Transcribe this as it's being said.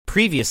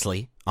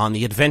Previously on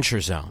the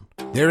Adventure Zone.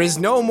 There is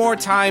no more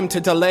time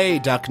to delay,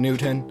 Duck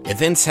Newton.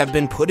 Events have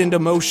been put into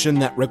motion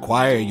that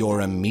require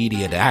your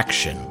immediate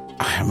action.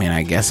 I mean,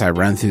 I guess I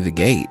run through the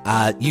gate.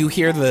 You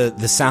hear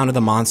the sound of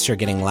the monster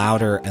getting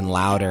louder and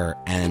louder,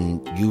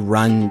 and you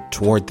run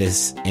toward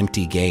this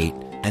empty gate.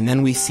 And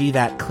then we see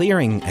that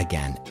clearing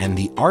again, and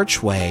the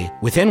archway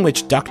within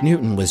which Duck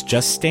Newton was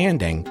just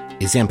standing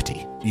is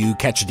empty. You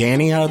catch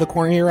Danny out of the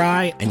corner of your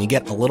eye, and you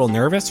get a little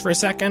nervous for a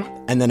second,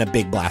 and then a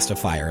big blast of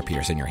fire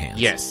appears in your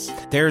hands. Yes.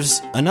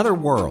 There's another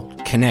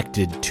world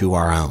connected to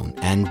our own,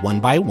 and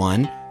one by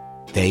one,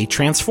 they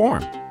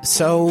transform.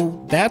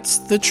 So that's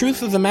the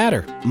truth of the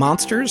matter.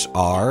 Monsters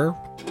are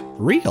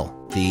real.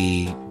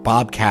 The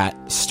bobcat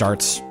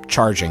starts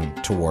charging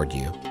toward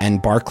you,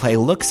 and Barclay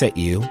looks at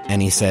you,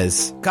 and he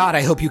says, God,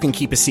 I hope you can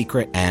keep a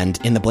secret.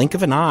 And in the blink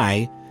of an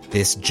eye,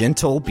 this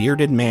gentle,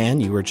 bearded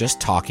man you were just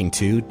talking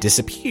to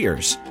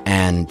disappears,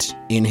 and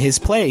in his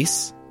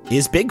place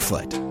is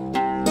Bigfoot.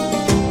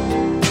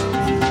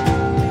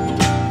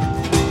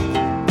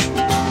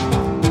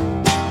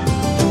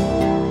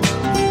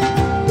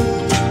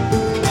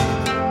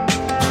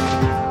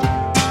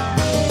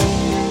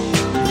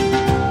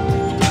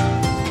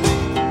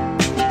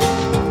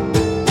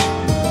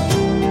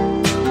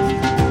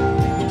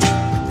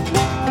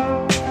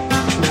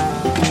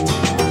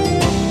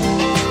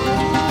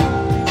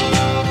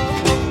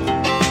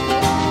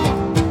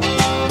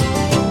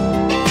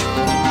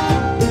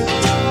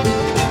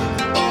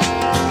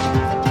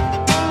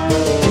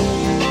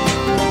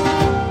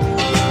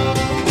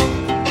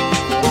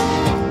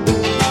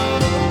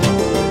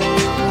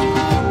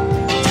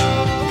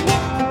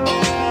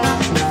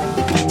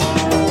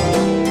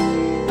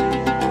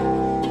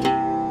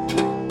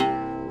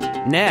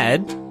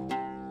 Ned,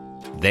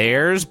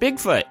 there's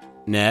Bigfoot.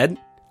 Ned,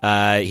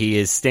 he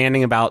is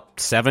standing about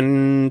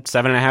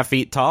 7.5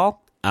 feet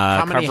tall.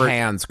 How many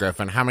hands,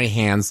 Griffin? How many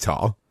hands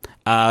tall?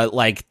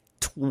 Like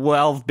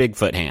 12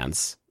 Bigfoot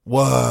hands.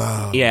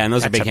 Whoa. Yeah, and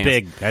those are big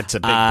hands. That's a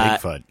big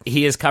Bigfoot.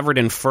 He is covered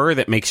in fur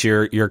that makes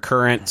your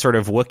current sort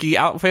of Wookiee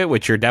outfit,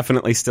 which you're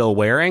definitely still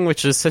wearing,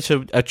 which is such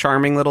a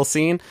charming little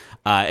scene.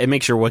 It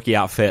makes your Wookiee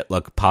outfit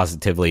look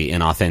positively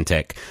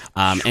inauthentic.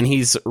 And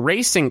he's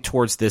racing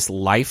towards this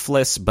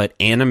lifeless but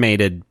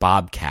animated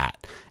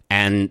bobcat.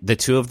 And the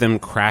two of them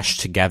crash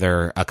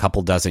together a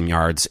couple dozen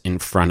yards in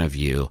front of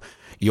you.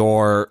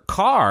 Your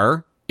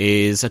car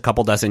is a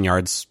couple dozen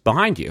yards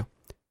behind you.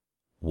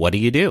 What do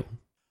you do?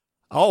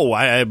 Oh,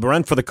 I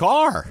run for the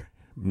car.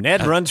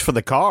 Ned runs for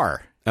the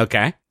car.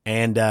 Okay.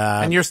 And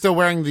you're still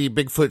wearing the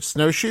Bigfoot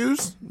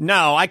snowshoes?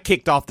 No, I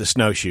kicked off the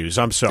snowshoes.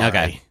 I'm sorry.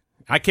 Okay.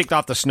 I kicked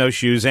off the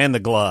snowshoes and the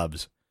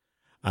gloves.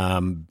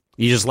 You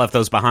just left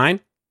those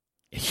behind?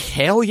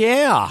 Hell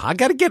yeah. I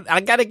gotta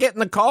get in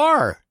the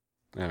car.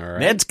 All right.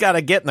 Ned's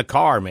gotta get in the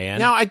car, man.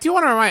 Now, I do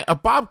want to remind, a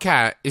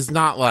bobcat is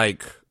not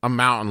like a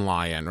mountain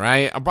lion,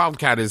 right? A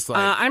bobcat is like...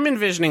 I'm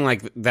envisioning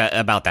like that,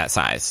 about that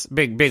size.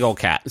 Big old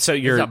cat. So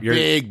you're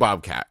big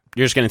bobcat.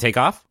 You're just going to take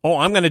off? Oh,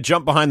 I'm going to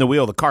jump behind the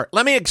wheel of the car.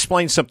 Let me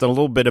explain something a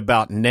little bit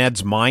about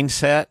Ned's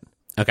mindset.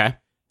 Okay.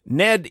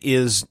 Ned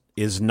is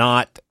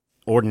not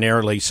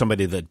ordinarily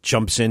somebody that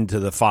jumps into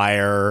the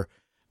fire.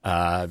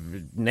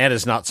 Ned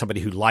is not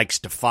somebody who likes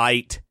to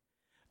fight.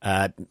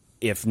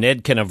 If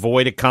Ned can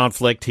avoid a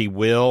conflict, he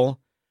will.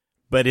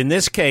 But in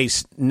this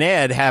case,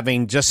 Ned,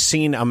 having just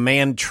seen a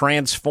man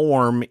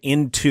transform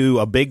into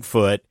a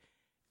Bigfoot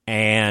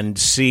and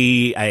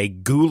see a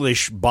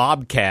ghoulish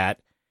bobcat,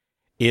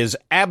 is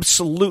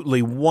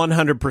absolutely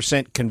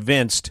 100%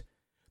 convinced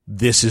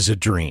this is a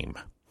dream.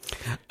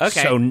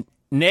 Okay. So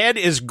Ned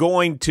is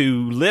going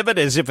to live it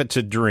as if it's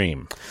a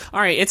dream. All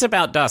right, it's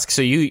about dusk,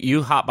 so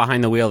you hop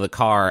behind the wheel of the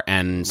car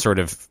and sort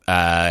of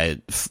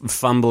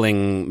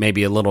fumbling,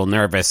 maybe a little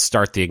nervous,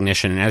 start the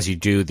ignition, and as you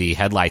do, the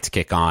headlights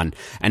kick on.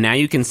 And now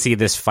you can see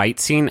this fight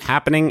scene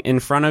happening in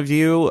front of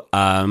you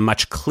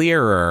much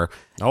clearer.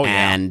 Oh,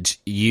 yeah. And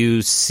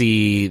you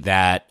see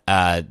that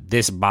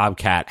this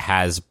bobcat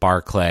has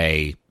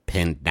Barclay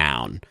pinned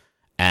down.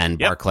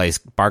 And yep.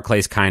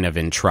 Barclay's kind of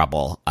in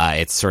trouble.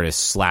 It's sort of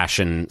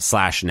slashing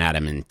at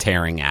him and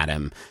tearing at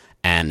him,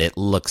 and it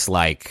looks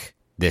like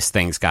this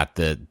thing's got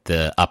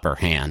the upper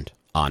hand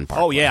on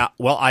Barclay. Oh yeah,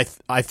 well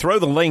I throw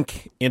the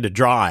link into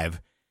drive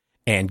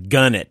and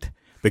gun it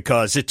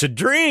because it's a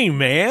dream,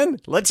 man.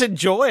 Let's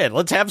enjoy it.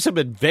 Let's have some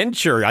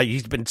adventure.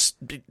 He's been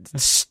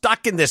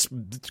stuck in this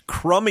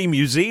crummy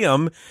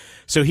museum,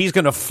 so he's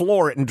going to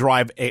floor it and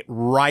drive it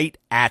right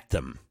at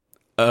them.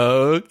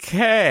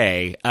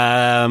 Okay.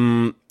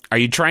 Are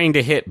you trying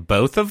to hit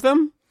both of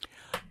them?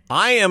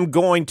 I am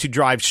going to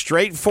drive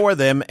straight for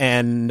them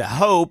and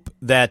hope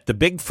that the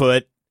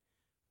Bigfoot,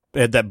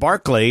 that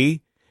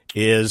Barclay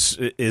is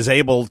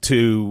able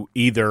to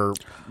either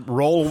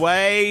roll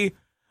away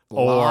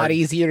or... A lot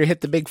easier to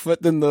hit the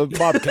Bigfoot than the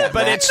bobcat.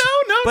 But it's...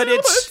 No.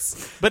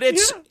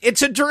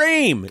 it's a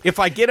dream. If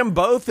I get them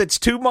both, it's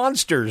two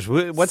monsters.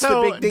 What's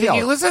the big deal? Did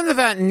you listen to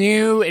that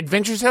new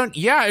Adventure Zone?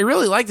 Yeah, I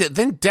really liked it.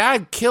 Then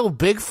Dad killed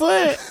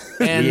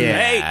Bigfoot,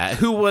 and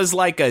who was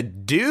like a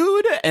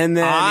dude, and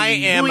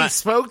then who he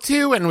spoke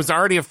to and was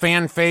already a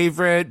fan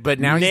favorite, but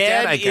now he's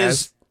dead, I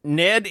guess.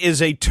 Ned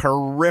is a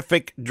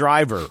terrific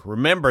driver.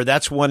 Remember,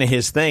 that's one of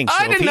his things.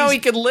 I didn't know he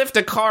could lift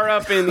a car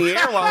up in the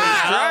air while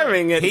he's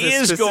driving it. He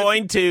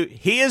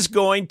is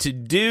going to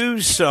do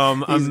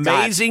some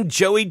amazing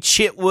Joey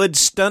Chitwood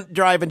stunt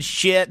driving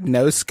shit.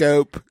 No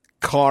scope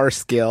car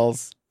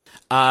skills.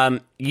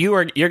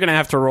 You're going to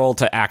have to roll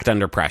to act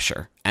under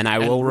pressure, and I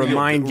will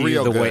remind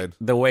you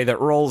the way that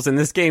rolls in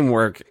this game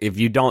work. If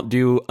you don't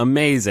do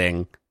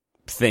amazing,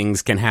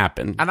 things can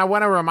happen. And I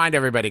want to remind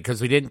everybody,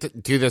 because we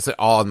didn't do this at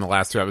all in the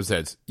last two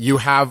episodes, you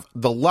have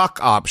the luck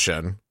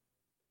option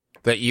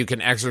that you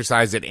can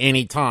exercise at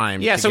any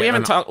time. Yeah, so we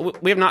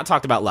have not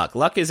talked about luck.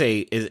 Luck is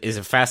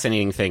a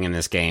fascinating thing in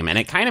this game, and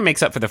it kind of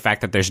makes up for the fact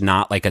that there's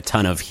not like a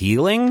ton of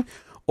healing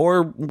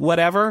or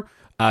whatever.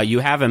 You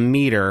have a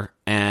meter,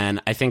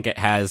 and I think it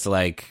has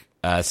like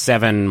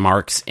 7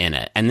 marks in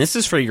it. And this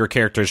is for your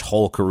character's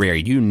whole career.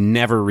 You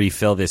never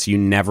refill this. You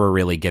never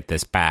really get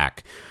this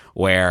back.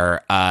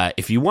 Where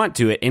if you want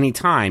to, at any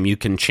time, you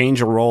can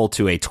change a roll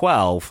to a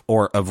 12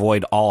 or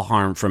avoid all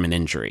harm from an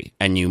injury,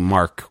 and you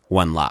mark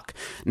 1 luck.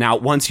 Now,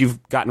 once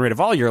you've gotten rid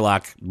of all your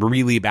luck,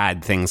 really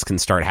bad things can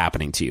start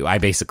happening to you. I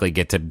basically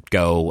get to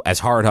go as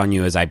hard on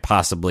you as I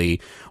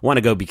possibly want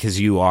to go because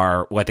you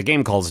are what the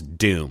game calls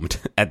doomed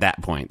at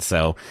that point.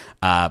 So,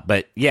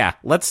 but yeah,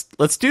 let's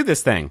do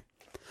this thing.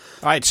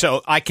 All right,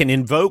 so I can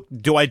invoke.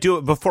 Do I do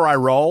it before I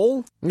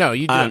roll? No,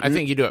 you do it. I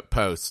think you do it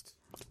post.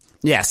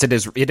 Yes, it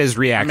is. It is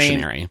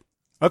reactionary.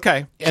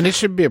 Okay, and it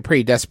should be a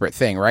pretty desperate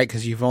thing, right?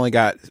 Because you've only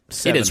got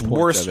 7 points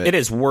worse. It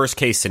is worst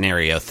case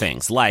scenario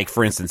things. Like,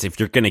 for instance, if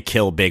you're going to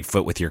kill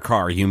Bigfoot with your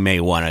car, you may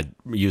want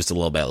to use a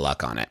little bit of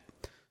luck on it.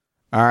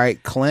 All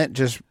right, Clint.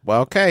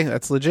 Okay,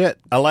 that's legit.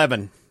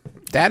 11.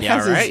 Dad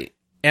has right.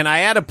 And I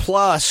add a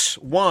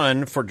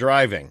 +1 for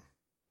driving.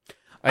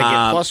 I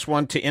get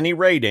 +1 to any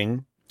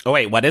rating. Oh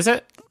wait, what is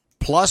it?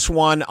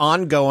 +1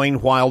 ongoing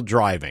while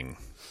driving.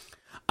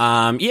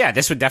 Yeah,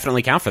 this would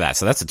definitely count for that.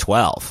 So that's a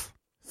 12.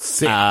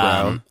 Sick,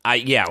 bro.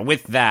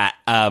 With that,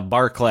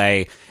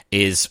 Barclay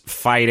is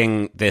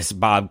fighting this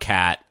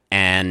bobcat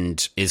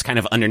and is kind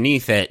of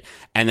underneath it,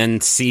 and then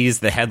sees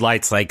the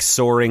headlights like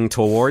soaring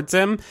towards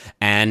him,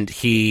 and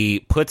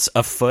he puts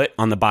a foot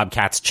on the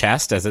bobcat's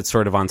chest as it's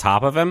sort of on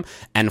top of him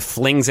and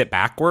flings it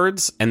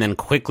backwards, and then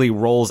quickly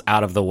rolls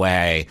out of the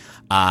way,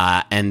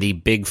 and the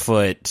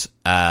Bigfoot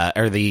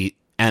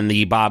and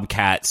the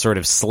bobcat sort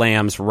of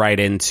slams right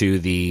into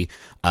the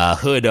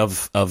hood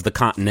of the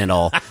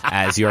Continental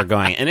as you're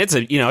going, and it's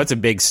a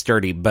big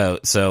sturdy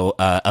boat, so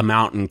a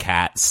mountain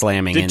cat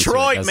slamming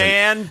Detroit into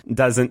it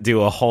doesn't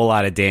do a whole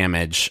lot of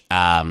damage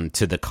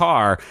to the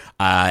car.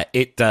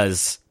 It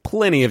does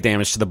plenty of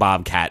damage to the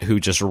bobcat,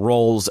 who just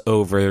rolls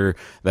over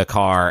the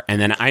car,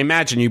 and then I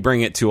imagine you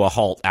bring it to a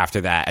halt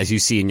after that, as you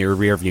see in your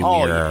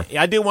rearview mirror.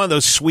 Yeah. I do one of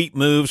those sweet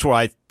moves where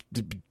I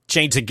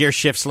change the gear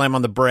shift, slam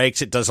on the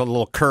brakes, it does a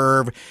little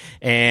curve,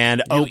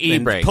 and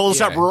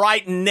pulls up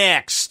right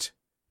next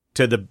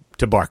to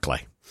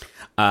Barclay.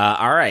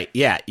 All right,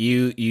 yeah,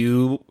 you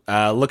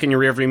look in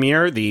your rearview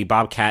mirror, the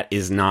bobcat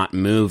is not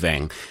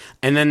moving.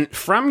 And then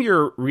from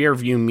your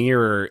rearview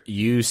mirror,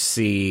 you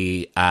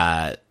see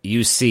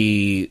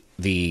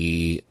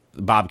the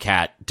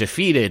bobcat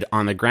defeated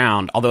on the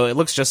ground, although it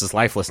looks just as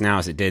lifeless now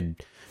as it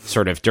did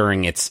sort of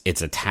during its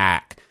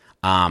attack.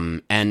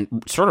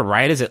 And sort of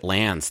right as it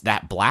lands,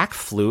 that black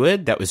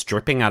fluid that was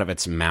dripping out of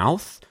its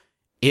mouth,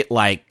 it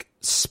like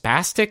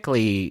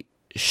spastically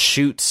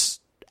shoots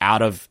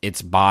out of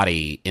its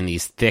body in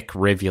these thick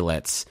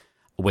rivulets,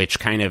 which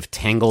kind of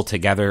tangle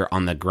together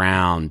on the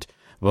ground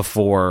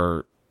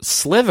before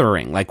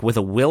slithering, like with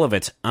a will of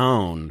its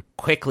own,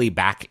 quickly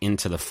back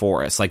into the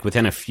forest. Like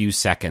within a few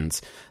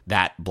seconds,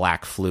 that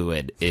black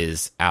fluid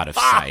is out of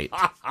sight.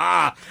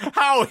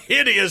 How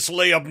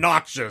hideously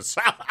obnoxious.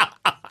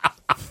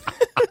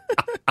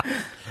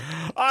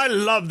 I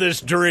love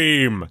this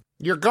dream.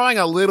 You're going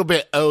a little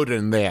bit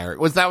Odin there.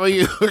 Was that what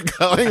you were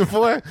going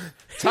for?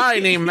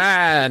 Tiny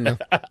man.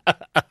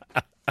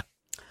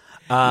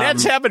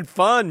 Ned's having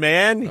fun,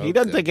 man. He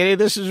doesn't think any of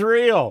this is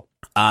real.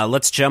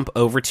 Let's jump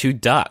over to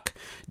Duck.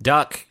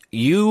 Duck,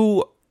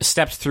 you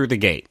stepped through the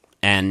gate,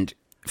 and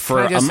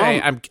for a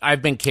moment,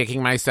 I've been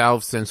kicking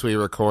myself since we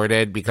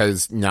recorded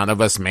because none of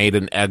us made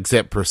an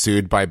exit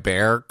pursued by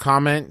bear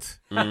comment.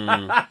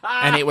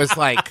 And it was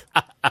like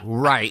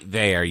right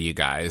there, you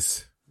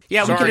guys.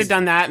 Yeah, we could have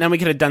done that, and then we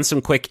could have done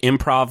some quick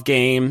improv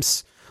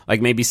games,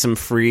 like maybe some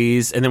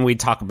freeze, and then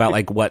we'd talk about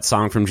like what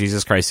song from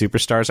Jesus Christ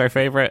Superstar is our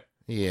favorite.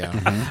 Yeah.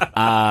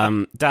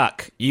 Mm-hmm.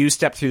 Duck, you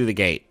step through the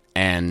gate,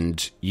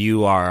 and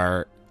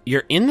you're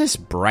in this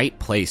bright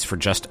place for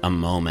just a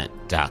moment,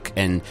 Duck,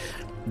 and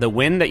the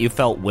wind that you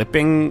felt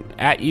whipping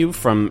at you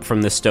from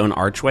the stone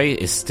archway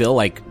is still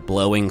like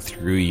blowing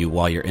through you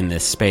while you're in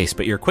this space,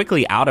 but you're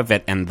quickly out of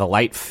it, and the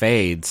light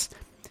fades,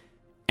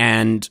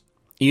 And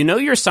you know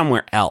you're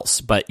somewhere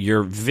else, but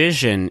your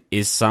vision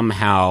is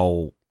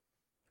somehow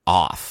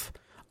off.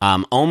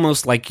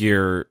 Almost like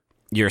you're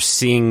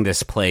seeing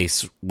this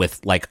place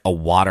with like a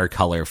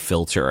watercolor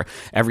filter.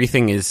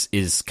 Everything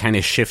is kind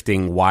of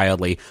shifting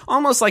wildly,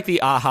 almost like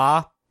the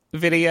Aha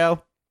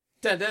video.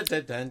 Dun, dun,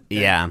 dun, dun,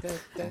 Yeah. dun,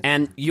 dun.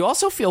 And you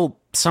also feel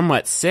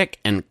somewhat sick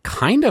and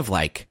kind of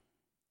like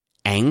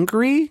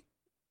angry.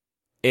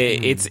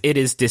 It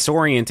is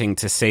disorienting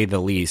to say the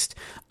least.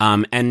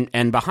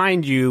 And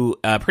behind you,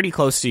 pretty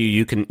close to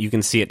you, you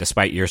can see it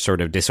despite your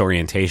sort of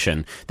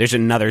disorientation. There's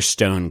another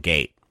stone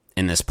gate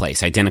in this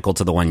place, identical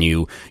to the one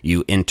you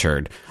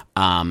entered.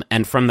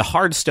 And from the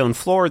hard stone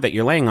floor that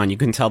you're laying on, you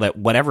can tell that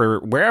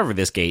wherever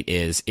this gate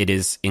is, it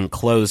is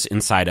enclosed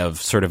inside of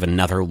sort of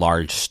another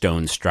large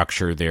stone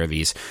structure. There are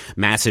these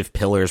massive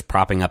pillars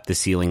propping up the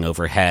ceiling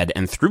overhead,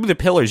 and through the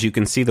pillars you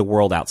can see the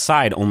world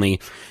outside, only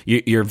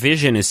your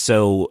vision is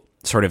so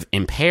sort of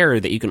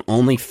impaired that you can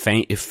only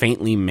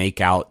faintly make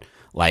out,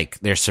 like,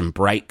 there's some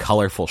bright,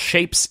 colorful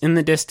shapes in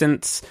the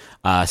distance,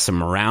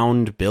 some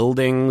round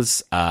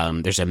buildings.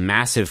 There's a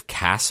massive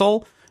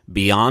castle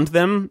beyond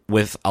them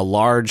with a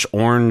large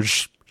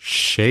orange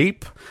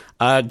shape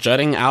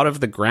jutting out of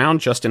the ground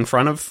just in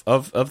front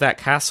of that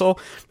castle.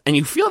 And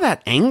you feel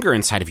that anger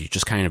inside of you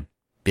just kind of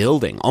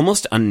building,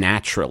 almost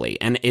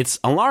unnaturally. And it's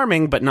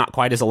alarming, but not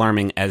quite as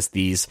alarming as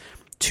these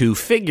two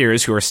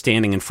figures who are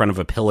standing in front of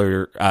a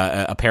pillar,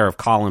 a pair of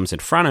columns in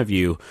front of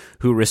you,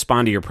 who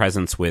respond to your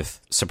presence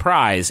with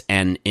surprise,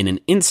 and in an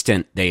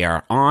instant they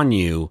are on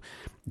you,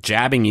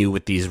 jabbing you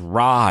with these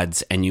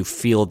rods, and you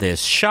feel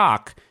this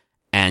shock,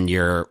 and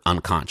you're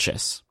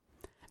unconscious.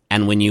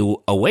 And when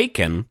you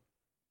awaken,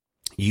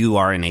 you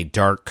are in a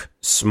dark,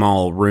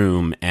 small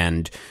room,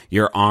 and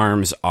your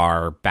arms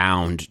are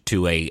bound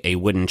to a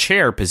wooden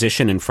chair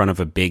positioned in front of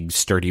a big,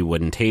 sturdy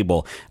wooden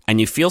table, and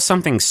you feel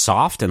something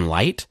soft and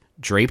light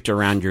draped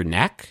around your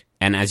neck,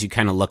 and as you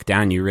kind of look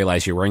down, you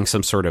realize you're wearing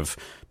some sort of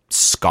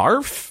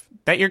scarf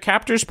that your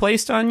captors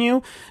placed on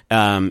you.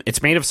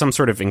 It's made of some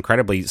sort of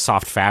incredibly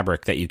soft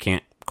fabric that you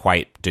can't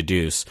quite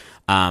deduce.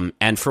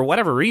 And for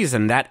whatever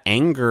reason, that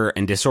anger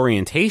and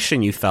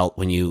disorientation you felt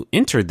when you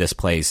entered this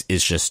place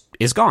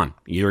is gone.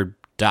 You're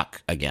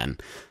duck again.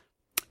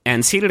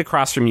 And seated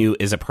across from you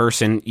is a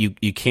person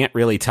you can't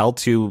really tell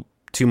too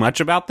much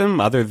about them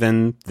other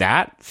than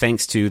that,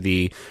 thanks to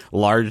the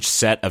large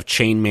set of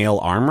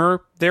chainmail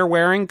armor they're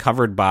wearing,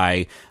 covered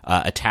by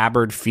a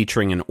tabard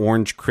featuring an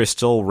orange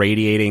crystal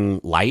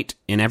radiating light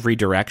in every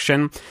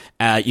direction.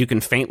 You can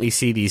faintly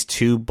see these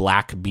two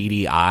black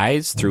beady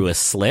eyes through a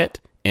slit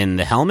in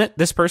the helmet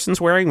this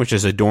person's wearing, which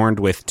is adorned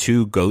with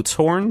two goat's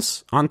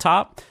horns on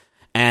top.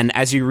 And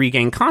as you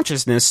regain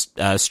consciousness,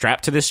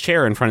 strapped to this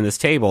chair in front of this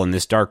table in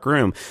this dark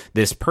room,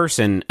 this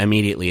person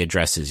immediately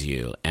addresses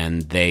you,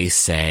 and they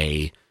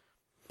say,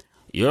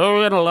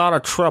 "You're in a lot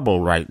of trouble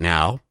right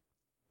now,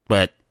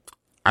 but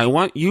I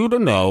want you to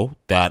know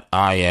that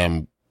I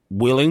am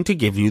willing to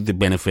give you the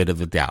benefit of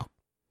the doubt.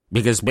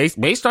 Because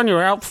based on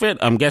your outfit,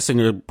 I'm guessing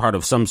you're part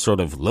of some sort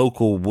of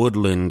local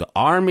woodland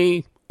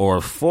army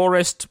or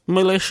forest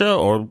militia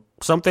or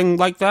something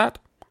like that."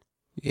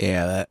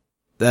 Yeah,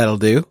 that'll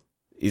do.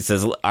 He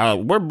says,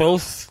 "We're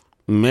both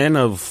men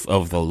of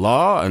the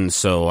law, and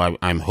so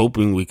I'm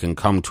hoping we can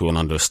come to an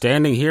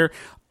understanding here.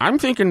 I'm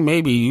thinking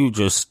maybe you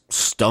just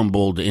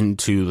stumbled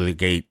into the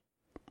gate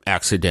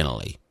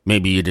accidentally.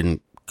 Maybe you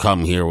didn't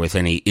come here with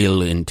any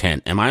ill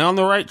intent. Am I on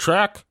the right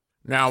track?"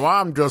 Now,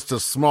 I'm just a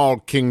small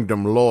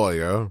kingdom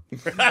lawyer.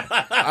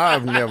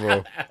 I've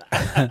never...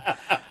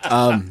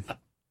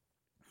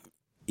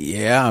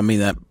 Yeah, I mean,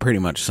 that pretty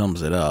much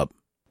sums it up.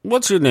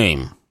 "What's your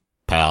name,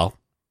 pal?"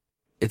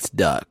 It's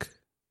Duck.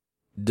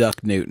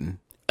 Duck Newton.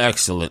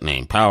 Excellent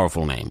name.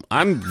 Powerful name.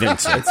 I'm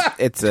Vincent.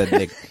 It's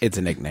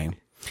a nickname.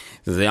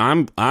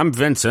 I'm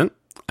Vincent,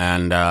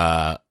 and,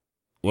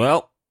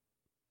 well,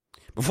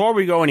 before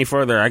we go any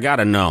further, I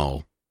gotta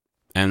know,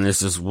 and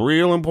this is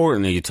real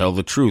important that you tell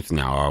the truth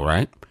now, all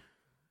right?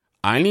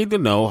 I need to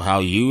know how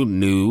you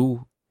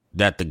knew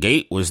that the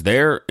gate was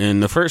there in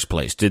the first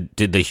place. Did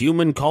the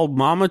human called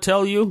Mama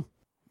tell you?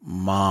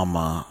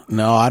 Mama.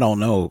 No, I don't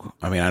know.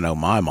 I mean, I know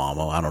my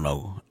mama. I don't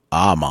know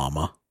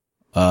mama.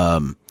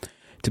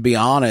 To be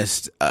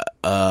honest,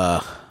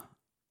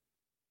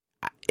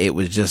 it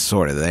was just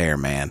sort of there,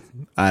 man.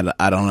 I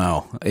don't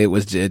know. It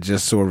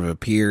just sort of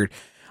appeared.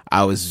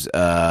 I was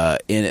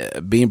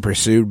being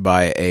pursued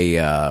by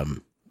a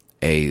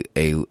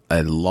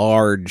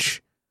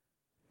large,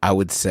 I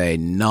would say,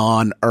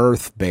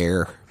 non-earth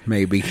bear,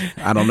 maybe.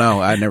 I don't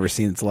know. I'd never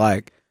seen its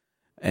like.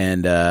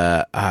 And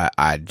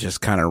I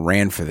just kind of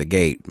ran for the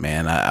gate,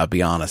 man. I'll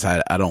be honest.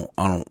 I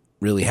don't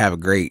really have a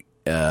great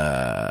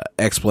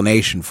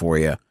explanation for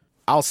you.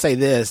 I'll say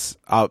this.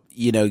 I'm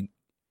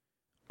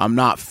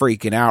not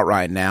freaking out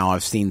right now.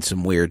 I've seen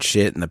some weird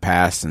shit in the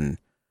past and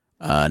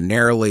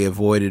narrowly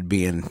avoided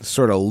being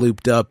sort of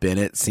looped up in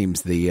it.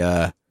 Seems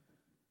that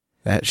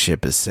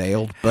ship has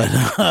sailed, but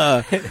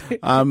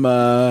I'm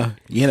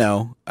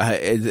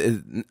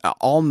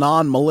all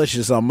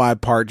non-malicious on my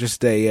part.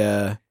 Just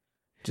a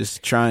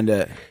Just trying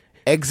to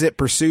exit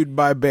pursued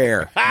by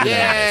bear.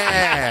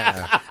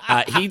 Yeah.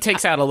 He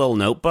takes out a little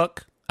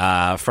notebook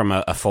from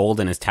a fold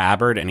in his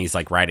tabard, and he's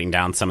like writing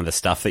down some of the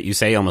stuff that you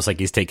say, almost like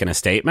he's taking a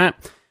statement.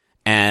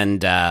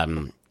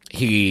 And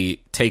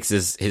he takes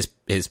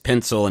his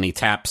pencil and he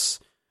taps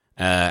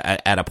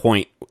at a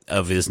point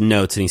of his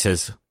notes, and he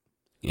says,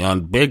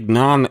 big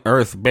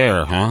non-Earth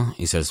bear, huh?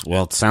 He says,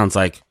 well, it sounds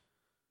like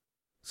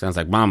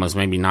Mama's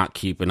maybe not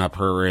keeping up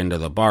her end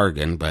of the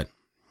bargain, but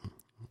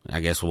I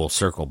guess we'll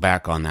circle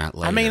back on that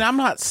later. I mean, I'm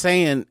not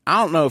saying,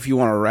 I don't know if you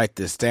want to write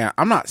this down.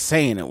 I'm not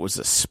saying it was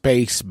a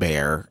space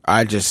bear.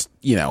 I just,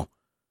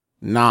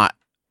 not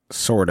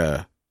sort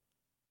of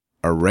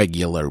a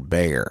regular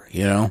bear,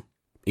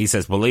 He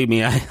says, believe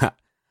me,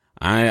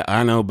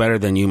 I know better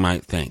than you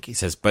might think. He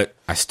says, but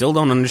I still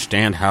don't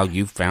understand how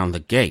you found the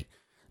gate.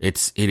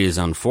 It is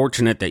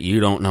unfortunate that you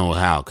don't know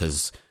how,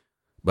 because,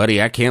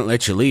 buddy, I can't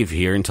let you leave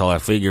here until I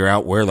figure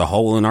out where the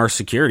hole in our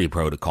security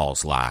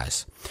protocols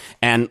lies.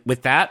 And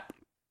with that,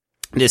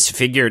 this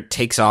figure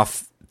takes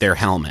off their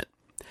helmet.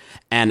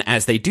 And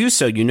as they do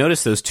so, you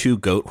notice those two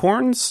goat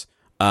horns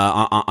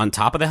on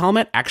top of the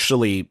helmet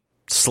actually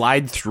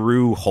slide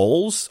through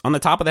holes on the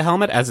top of the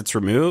helmet as it's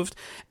removed,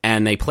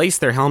 and they place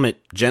their helmet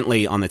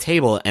gently on the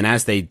table, and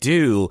as they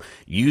do,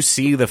 you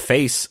see the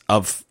face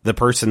of the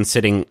person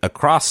sitting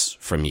across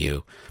from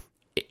you.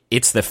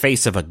 It's the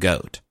face of a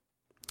goat.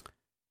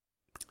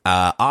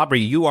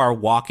 Aubrey, you are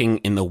walking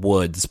in the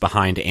woods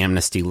behind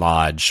Amnesty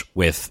Lodge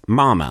with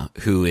Mama,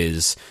 who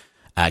is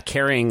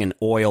carrying an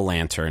oil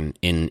lantern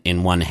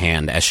in one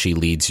hand as she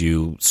leads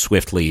you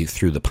swiftly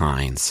through the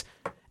pines.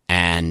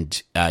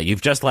 And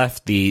you've just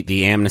left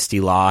the Amnesty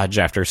Lodge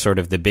after sort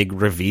of the big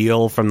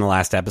reveal from the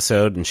last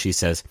episode, and she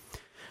says,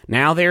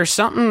 now there's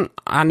something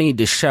I need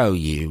to show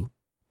you,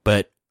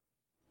 but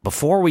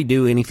before we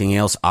do anything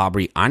else,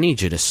 Aubrey, I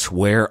need you to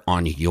swear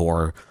on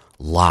your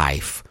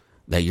life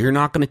that you're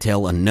not going to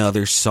tell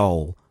another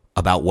soul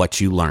about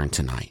what you learned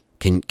tonight.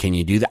 Can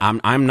you do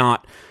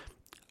that?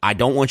 I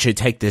don't want you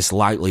to take this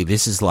lightly.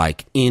 This is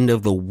like end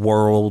of the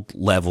world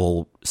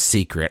level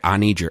secret. I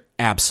need your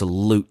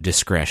absolute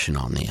discretion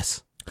on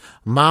this.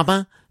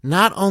 Mama,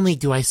 not only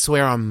do I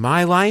swear on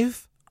my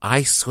life,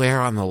 I swear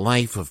on the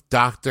life of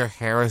Dr.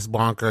 Harris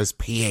Bonkers,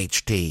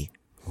 PhD.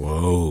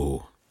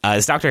 Whoa.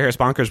 Is Dr. Harris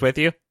Bonkers with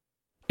you?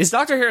 Is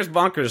Dr. Harris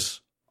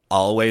Bonkers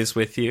always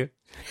with you?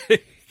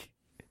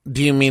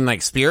 Do you mean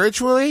like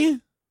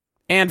spiritually?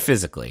 And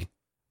physically.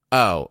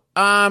 Oh,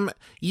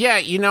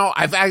 yeah,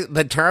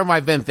 the term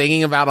I've been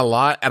thinking about a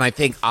lot, and I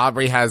think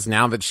Aubrey has,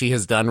 now that she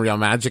has done real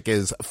magic,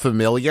 is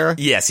familiar.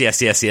 Yes.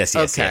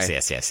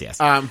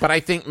 But I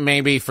think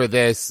maybe for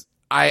this,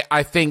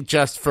 I think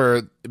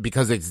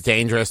because it's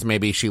dangerous,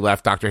 maybe she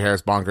left Dr.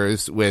 Harris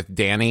Bonkers with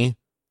Danny.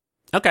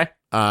 Okay.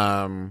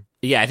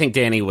 Yeah, I think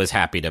Danny was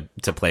happy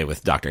to play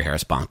with Dr.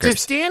 Harris Bonkers.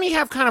 Does Danny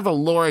have kind of a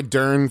Laura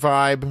Dern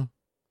vibe?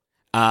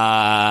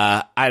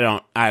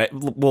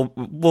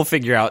 We'll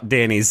figure out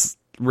Danny's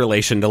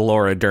relation to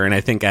Laura Dern, I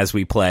think, as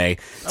we play.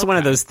 It's one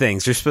of those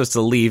things. You're supposed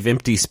to leave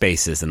empty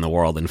spaces in the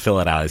world and fill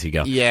it out as you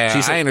go.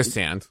 Yeah, I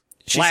understand.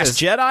 Last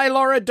Jedi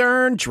Laura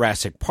Dern,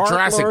 Jurassic Park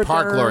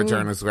Laura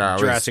Dern as well.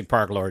 Jurassic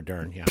Park Laura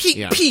Dern,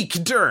 yeah. Peak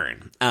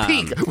Dern.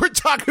 Peak. We're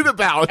talking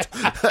about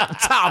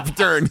top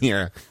Dern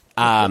here.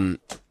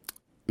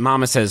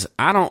 Mama says,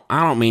 I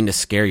don't mean to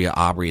scare you,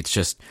 Aubrey. It's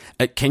just,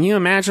 can you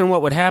imagine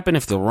what would happen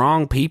if the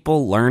wrong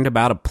people learned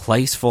about a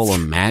place full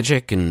of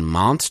magic and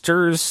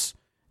monsters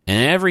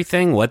and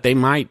everything, what they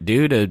might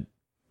do to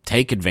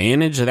take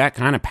advantage of that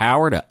kind of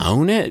power to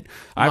own it?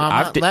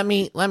 Mama, let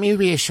me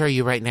reassure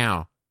you right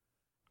now.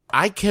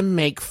 I can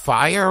make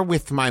fire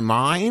with my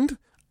mind.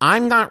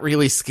 I'm not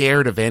really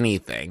scared of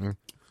anything.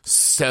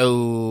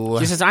 So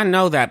she says, I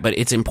know that, but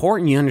it's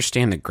important you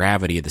understand the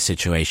gravity of the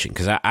situation,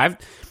 because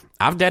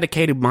I've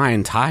dedicated my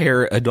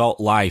entire adult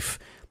life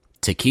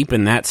to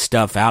keeping that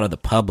stuff out of the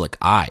public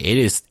eye. It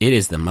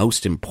is the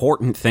most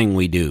important thing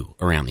we do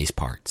around these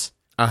parts.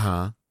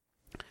 Uh-huh.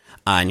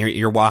 And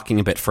you're walking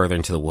a bit further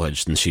into the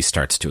woods, and she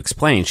starts to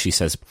explain. She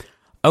says,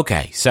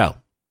 okay, so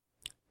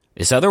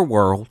this other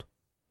world,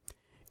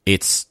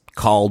 it's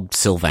called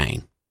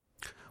Sylvain.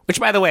 Which,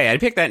 by the way, I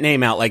picked that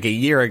name out like a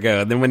year ago,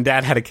 and then when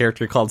Dad had a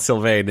character called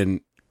Sylvain in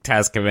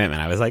Taz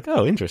Commitment, I was like,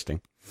 oh, interesting.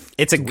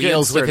 It's a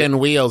wheels within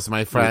wheels,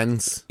 my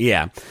friends.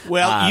 Yeah.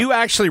 Well, you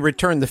actually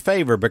returned the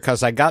favor,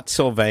 because I got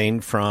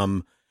Sylvain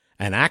from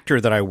an actor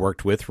that I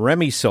worked with,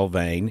 Remy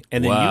Sylvain,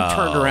 and then you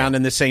turned around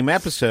in the same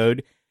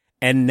episode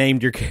and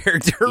named your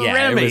character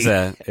Remy.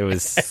 It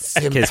was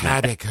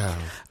simpatico.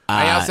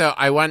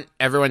 I want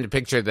everyone to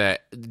picture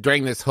that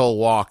during this whole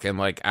walk, and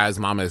like as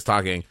Mama is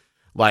talking,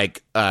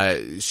 like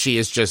she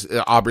is just,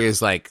 Aubrey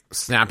is like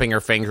snapping her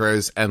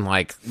fingers and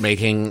like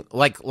making,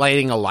 like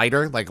lighting a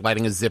lighter, like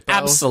lighting a Zippo.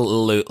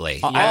 Absolutely.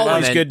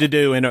 Always good to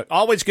do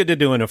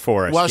in a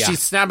forest. Well,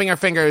 she's snapping her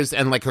fingers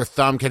and like her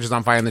thumb catches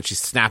on fire, and then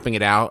she's snapping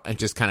it out and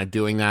just kind of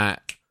doing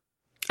that.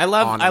 I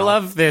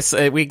love this.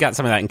 We got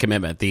some of that in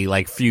Commitment, the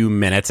like few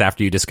minutes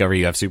after you discover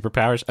you have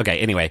superpowers. Okay,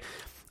 anyway,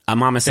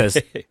 Mama says,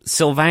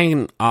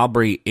 Sylvain,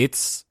 Aubrey,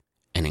 it's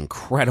an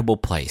incredible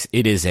place.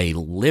 It is a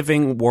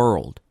living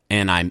world,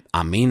 and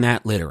I mean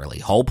that literally.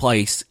 Whole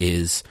place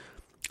is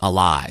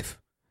alive,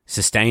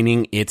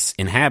 sustaining its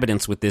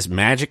inhabitants with this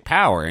magic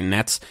power, and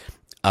that's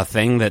a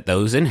thing that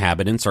those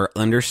inhabitants are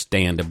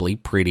understandably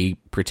pretty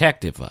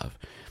protective of.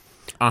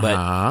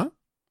 But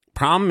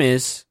problem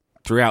is,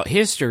 throughout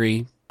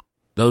history,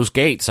 those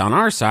gates on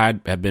our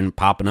side have been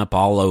popping up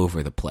all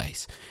over the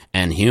place,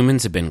 and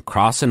humans have been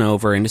crossing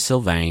over into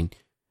Sylvain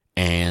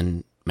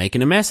and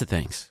making a mess of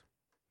things.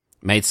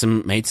 Made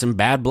some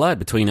bad blood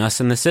between us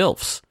and the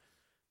Sylphs.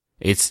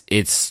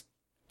 It's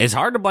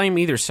hard to blame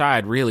either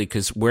side, really,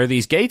 because where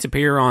these gates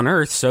appear on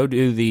Earth, so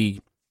do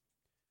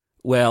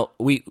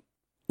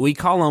we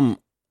call them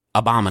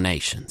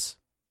abominations.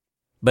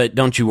 But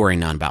don't you worry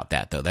none about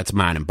that, though. That's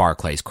mine and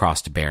Barclay's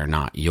cross to bear,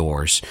 not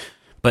yours.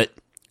 But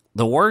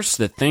the worse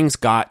that things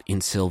got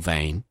in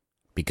Sylvain,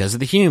 because of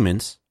the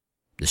humans,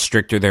 the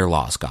stricter their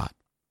laws got.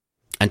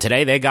 And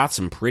today they got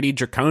some pretty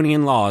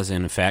draconian laws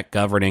in effect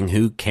governing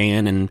who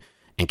can and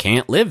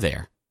can't live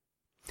there.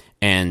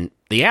 And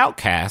the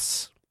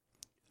outcasts,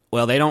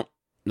 well, they don't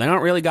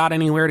really got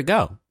anywhere to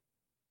go.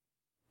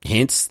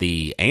 Hence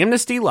the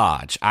Amnesty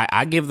Lodge.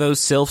 I give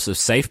those sylphs a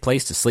safe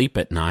place to sleep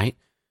at night,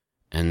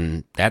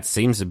 and that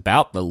seems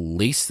about the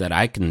least that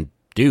I can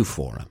do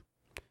for them.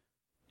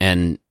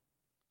 And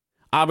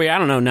Aubrey, I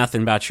don't know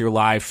nothing about your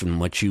life and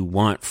what you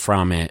want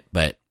from it,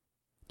 but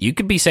you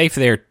could be safe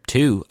there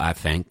too, I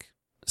think.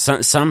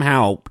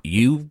 Somehow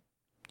you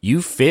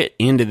fit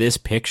into this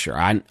picture.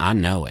 I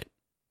know it.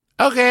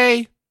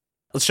 Okay.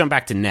 Let's jump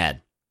back to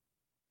Ned.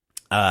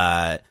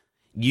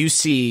 You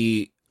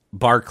see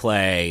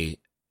Barclay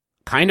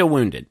kind of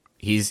wounded.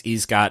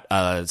 He's got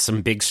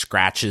some big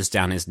scratches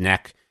down his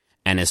neck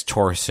and his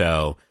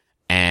torso,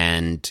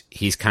 and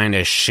he's kind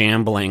of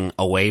shambling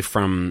away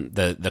from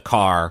the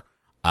car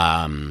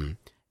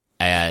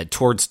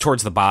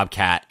towards the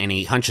Bobcat, and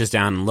he hunches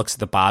down and looks at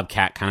the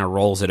Bobcat, kind of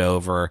rolls it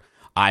over,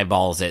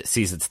 eyeballs it,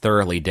 sees it's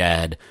thoroughly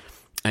dead,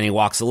 and he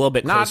walks a little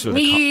bit closer Not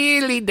to the car.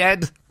 really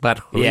dead,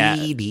 but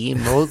really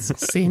most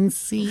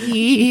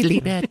sincerely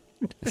dead.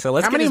 So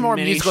let's How get many as more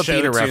many musical show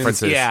theater tunes-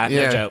 references? Yeah,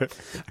 no joke.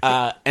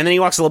 And then he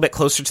walks a little bit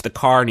closer to the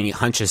car, and he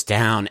hunches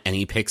down, and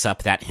he picks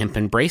up that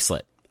hempen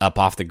bracelet up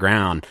off the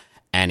ground,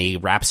 and he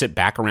wraps it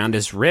back around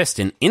his wrist,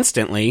 and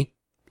instantly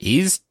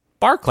he's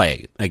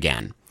Barclay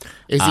again.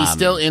 Is he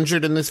still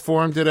injured in this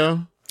form,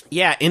 Ditto?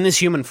 Yeah, in this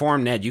human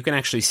form, Ned, you can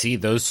actually see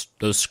those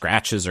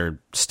scratches are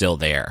still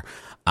there.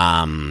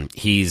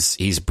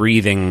 He's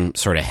breathing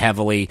sort of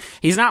heavily.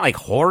 He's not like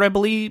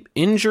horribly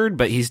injured,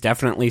 but he's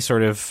definitely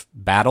sort of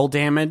battle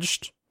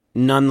damaged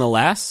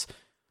nonetheless.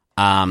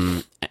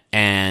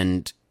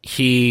 And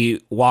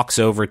he walks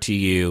over to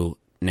you,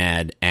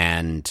 Ned,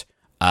 and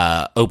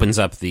opens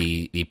up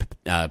the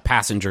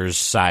passenger's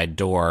side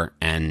door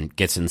and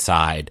gets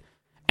inside.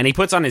 And he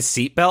puts on his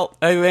seatbelt,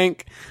 I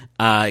think,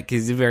 because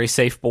he's a very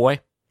safe boy.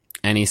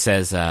 And he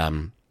says,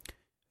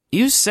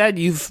 you said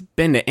you've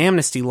been to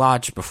Amnesty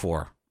Lodge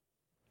before,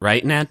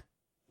 right, Ned?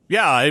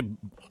 Yeah,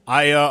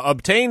 I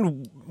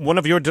obtained one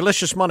of your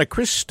delicious Monte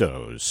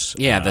Cristos.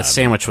 Yeah, the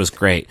sandwich was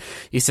great.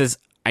 He says,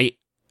 I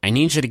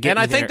need you to get and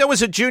me I think there. there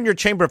was a Junior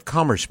Chamber of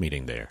Commerce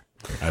meeting there,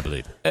 I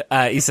believe.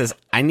 He says,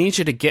 I need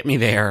you to get me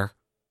there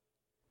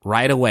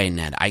right away,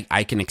 Ned.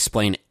 I can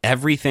explain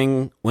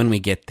everything when we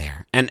get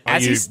there. And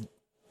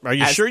Are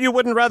you sure you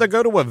wouldn't rather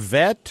go to a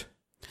vet?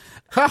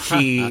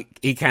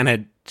 he kind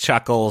of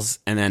chuckles,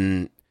 and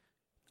then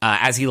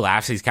as he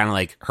laughs, he's kind of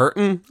like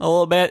hurting a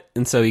little bit,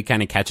 and so he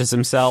kind of catches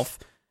himself,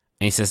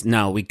 and he says,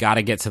 no, we got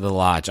to get to the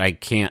lodge. I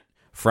can't,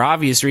 for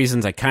obvious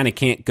reasons, I kind of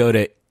can't go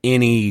to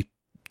any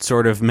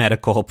sort of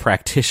medical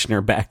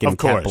practitioner back in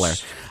Kepler.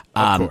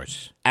 Of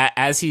course.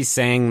 As he's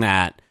saying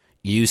that,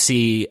 you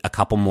see a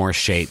couple more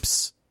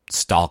shapes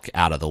stalk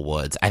out of the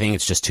woods. I think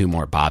it's just two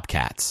more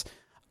bobcats.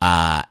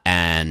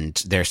 And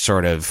they're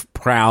sort of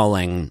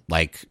prowling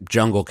like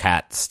jungle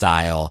cat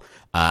style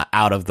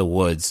out of the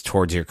woods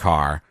towards your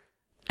car.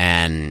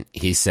 And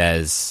he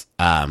says,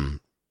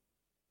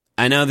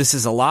 I know this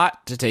is a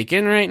lot to take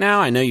in right now.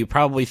 I know you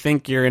probably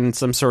think you're in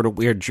some sort of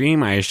weird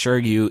dream. I assure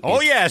you.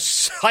 Oh,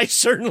 yes, I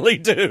certainly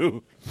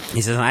do.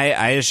 He says,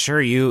 I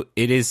assure you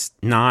it is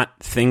not.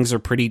 Things are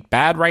pretty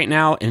bad right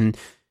now. And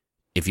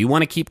if you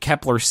want to keep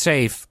Kepler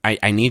safe,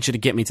 I need you to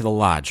get me to the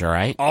lodge, all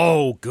right?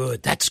 Oh,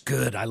 good. That's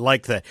good. I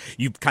like that.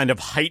 You've kind of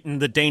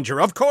heightened the danger.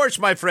 Of course,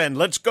 my friend.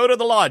 Let's go to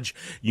the lodge.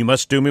 You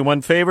must do me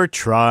one favor.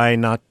 Try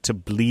not to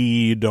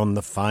bleed on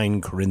the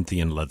fine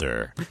Corinthian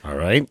leather. All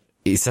right?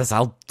 He says,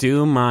 I'll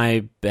do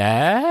my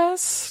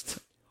best.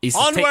 He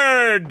says,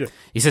 Onward!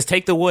 He says,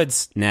 take the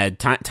woods, Ned.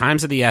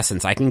 Time's of the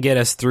essence. I can get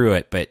us through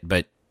it,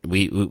 but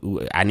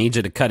I need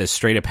you to cut as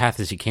straight a path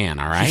as you can,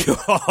 all right?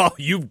 Oh,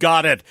 you've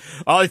got it.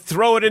 I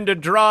throw it into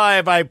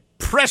drive. I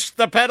press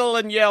the pedal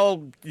and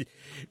yell,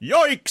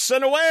 yoicks,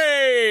 and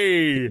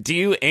away! Do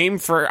you aim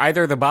for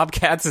either of the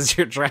bobcats as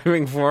you're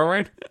driving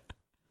forward?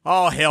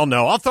 Oh, hell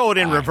no. I'll throw it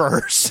in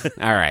reverse.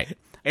 All right.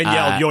 And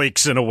yell,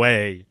 yoicks, and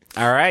away.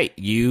 All right.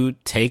 You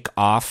take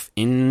off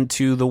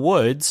into the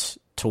woods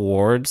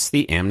towards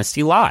the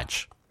Amnesty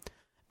Lodge.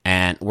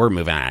 And we're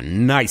moving at a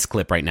nice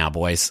clip right now,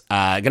 boys.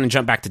 Gonna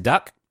jump back to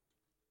Duck.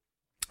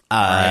 All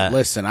right,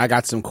 listen, I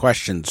got some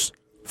questions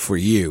for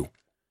you.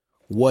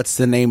 What's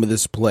the name of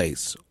this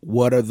place?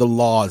 What are the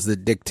laws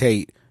that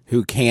dictate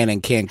who can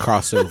and can't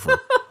cross over?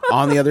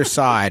 On the other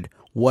side,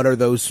 what are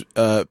those,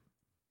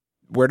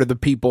 where do the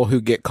people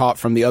who get caught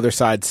from the other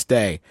side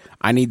stay?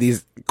 I need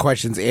these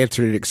questions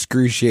answered in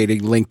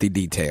excruciating, lengthy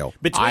detail.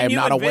 Between I am you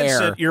not and aware.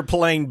 Vincent, you're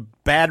playing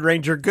Bad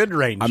Ranger, Good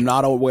Ranger. I'm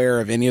not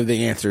aware of any of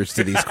the answers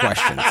to these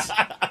questions.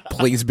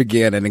 Please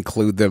begin and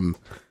include them.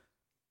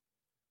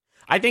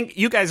 I think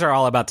you guys are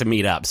all about to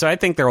meet up, so I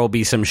think there will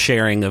be some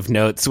sharing of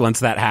notes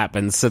once that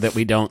happens, so that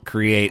we don't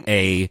create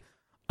a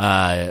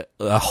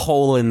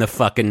hole in the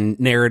fucking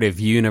narrative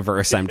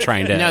universe. I'm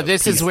trying to. No,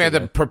 this is where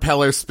the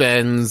propeller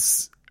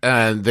spins.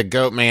 The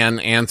goat man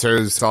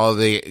answers all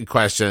the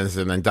questions,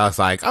 and then Duck's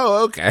like,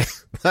 "Oh, okay,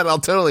 that all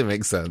totally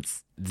makes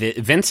sense."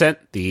 Vincent,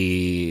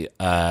 the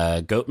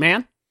goat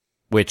man,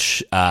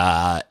 which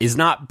is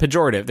not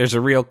pejorative. There's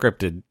a real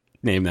cryptid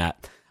named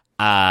that.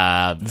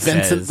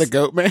 Vincent says, the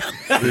goat man.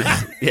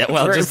 Yeah,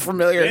 well, Very just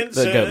familiar.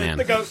 the goat man.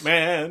 The goat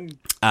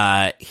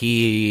man.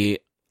 He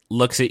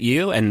looks at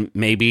you, and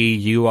maybe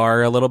you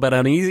are a little bit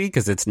uneasy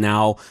because it's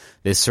now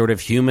this sort of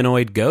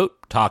humanoid goat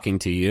talking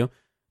to you.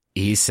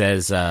 He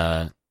says,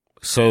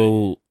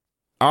 so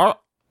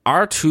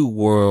our two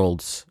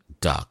worlds,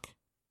 Duck,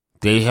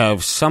 they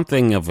have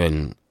something of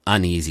an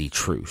uneasy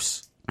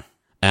truce.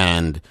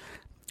 And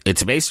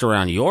it's based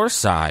around your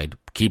side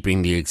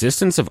keeping the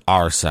existence of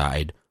our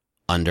side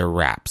under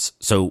wraps.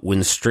 So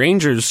when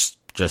strangers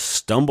just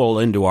stumble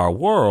into our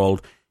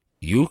world,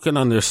 you can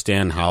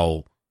understand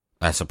how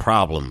that's a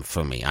problem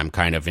for me. I'm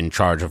kind of in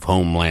charge of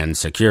homeland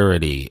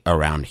security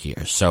around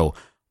here. So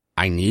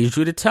I need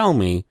you to tell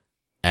me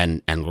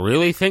and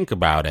really think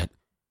about it.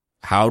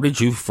 How did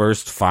you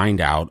first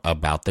find out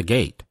about the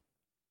gate?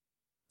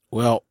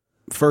 Well,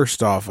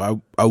 first off,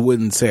 I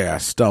wouldn't say I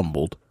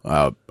stumbled.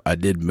 I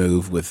did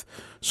move with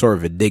sort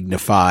of a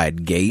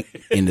dignified gait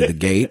into the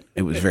gate.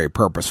 It was very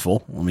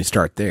purposeful. Let me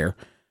start there.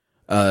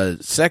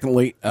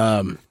 Secondly,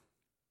 so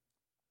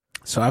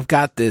I've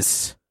got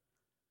this,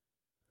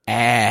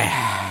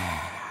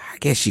 I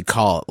guess you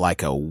call it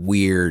like a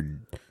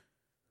weird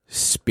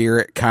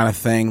spirit kind of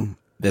thing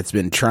that's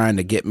been trying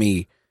to get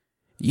me,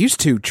 used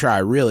to try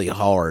really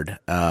hard,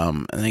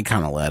 and then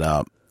kind of let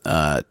up,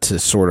 to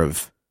sort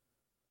of,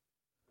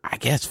 I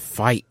guess,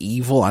 fight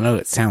evil. I know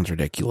it sounds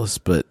ridiculous,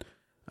 but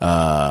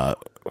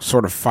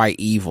sort of fight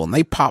evil. And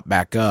they pop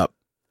back up.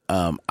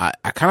 I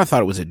kind of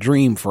thought it was a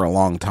dream for a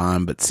long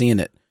time, but seeing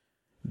it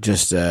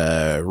just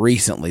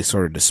recently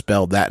sort of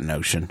dispelled that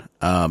notion.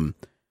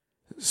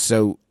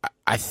 So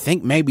I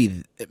think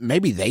maybe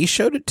they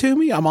showed it to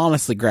me. I'm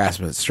honestly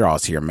grasping at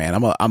straws here,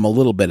 man. I'm a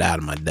little bit out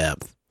of my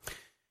depth.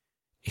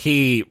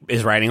 He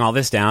is writing all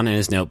this down in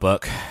his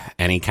notebook,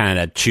 and he kind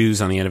of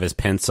chews on the end of his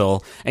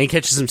pencil, and he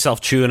catches himself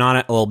chewing on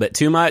it a little bit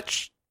too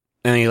much,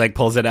 and he like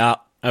pulls it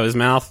out of his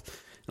mouth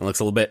and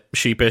looks a little bit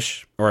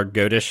sheepish or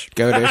goatish.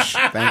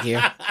 Goatish, thank you.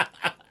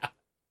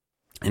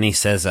 And he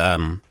says,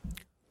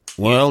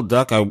 well,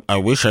 Duck, I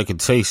wish I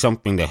could say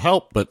something to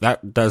help, but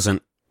that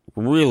doesn't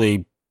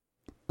really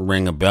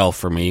ring a bell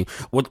for me.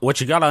 What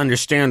you got to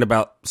understand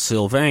about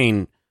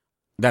Sylvain,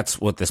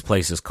 that's what this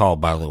place is called,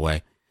 by the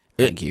way.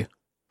 Thank you.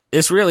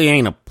 This really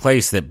ain't a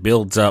place that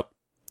builds up,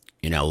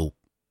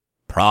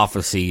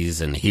 prophecies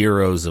and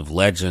heroes of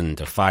legend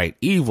to fight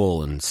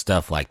evil and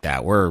stuff like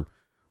that. We're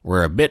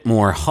a bit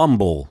more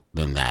humble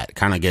than that. It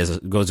kind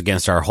of goes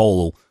against our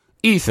whole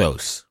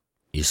ethos,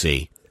 you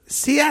see.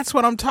 See, that's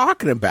what I'm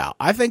talking about.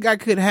 I think I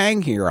could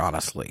hang here,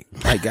 honestly.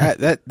 Like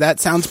that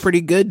sounds pretty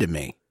good to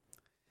me.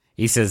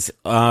 He says,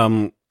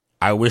 I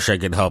wish I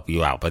could help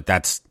you out, but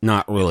that's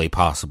not really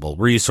possible.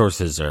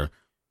 Resources are,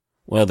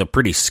 well, they're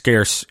pretty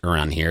scarce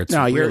around here. It's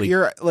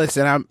you're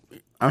listen,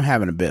 I'm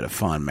having a bit of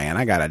fun, man.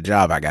 I got a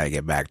job I got to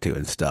get back to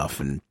and stuff,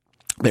 and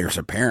there's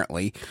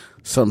apparently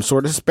some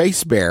sort of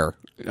space bear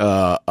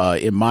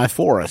in my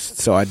forest,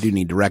 so I do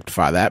need to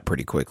rectify that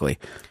pretty quickly.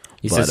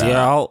 He says,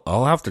 yeah,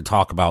 I'll have to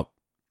talk about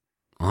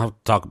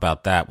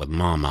that with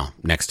Mama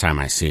next time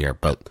I see her,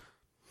 but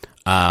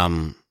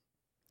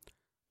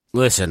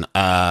listen,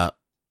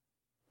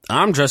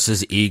 I'm just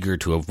as eager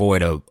to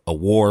avoid a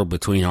war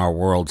between our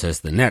worlds as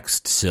the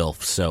next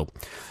Sylph, so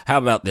how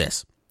about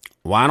this?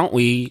 Why don't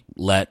we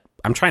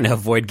I'm trying to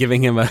avoid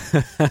giving him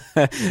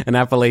an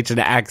Appalachian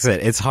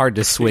accent. It's hard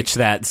to switch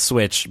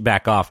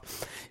back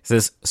off. He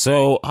says,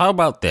 so how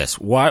about this?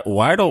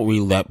 Why don't we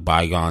let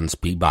bygones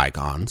be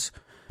bygones?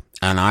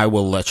 And I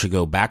will let you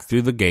go back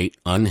through the gate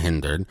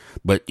unhindered,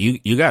 but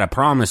you gotta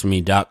promise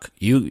me, Duck,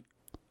 you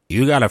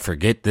gotta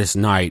forget this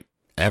night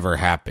ever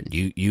happened.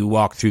 You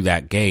walk through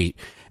that gate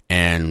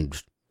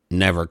and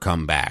never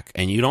come back.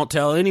 And you don't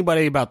tell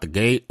anybody about the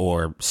gate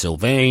or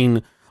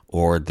Sylvain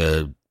or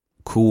the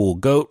cool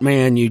goat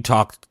man you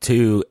talked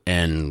to,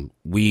 and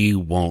we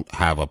won't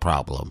have a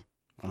problem.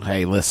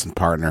 Hey, listen,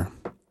 partner.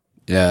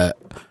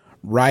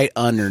 Right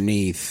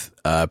underneath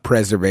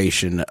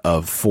preservation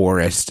of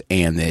forest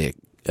and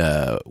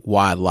the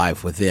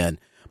wildlife within,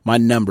 My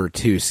number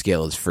 2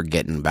 skill is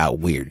forgetting about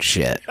weird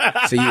shit.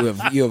 So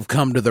you have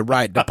come to the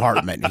right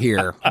department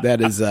here.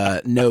 That is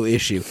no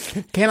issue.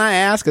 Can I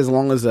ask, as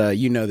long as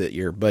you know that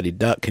your buddy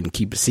Duck can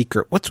keep a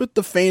secret, what's with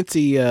the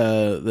fancy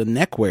the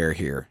neckwear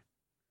here?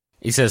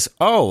 He says,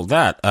 "Oh,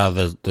 that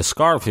the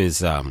scarf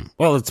is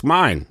well, it's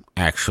mine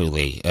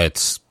actually.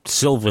 It's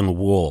sylvan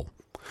wool.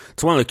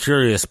 It's one of the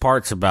curious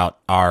parts about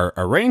our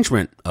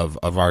arrangement of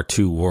our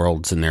two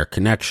worlds and their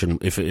connection.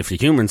 If a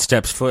human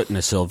steps foot in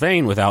a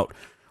sylvain without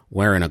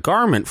wearing a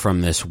garment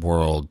from this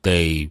world,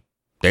 they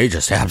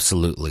just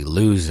absolutely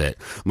lose it.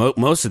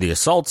 Most of the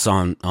assaults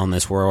on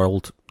this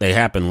world, they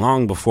happen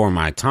long before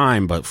my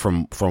time, but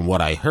from what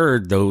I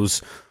heard,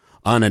 those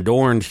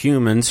unadorned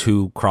humans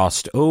who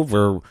crossed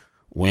over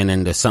went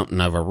into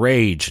something of a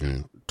rage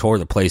and tore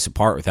the place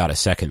apart without a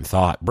second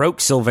thought.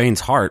 Broke Sylvain's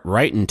heart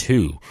right in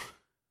two.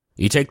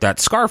 You take that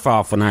scarf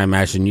off, and I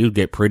imagine you'd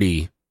get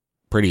pretty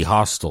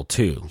hostile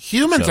too.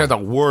 Humans are the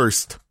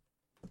worst.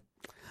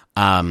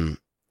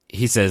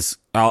 He says,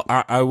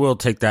 I will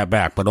take that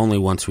back, but only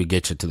once we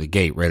get you to the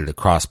gate, ready to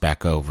cross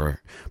back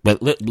over.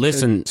 But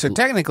listen. So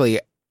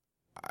technically,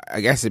 I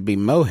guess it'd be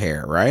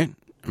mohair, right?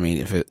 I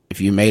mean, if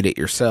you made it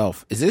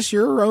yourself, is this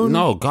your own?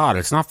 No, God,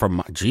 it's not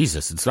from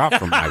Jesus. It's not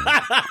from my.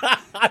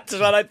 That's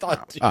what I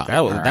thought.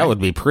 That would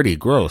be pretty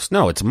gross.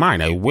 No, it's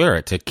mine. I wear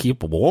it to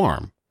keep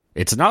warm.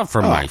 It's not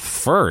from my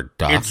fur,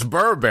 Duck. It's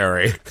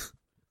Burberry.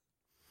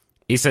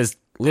 He says,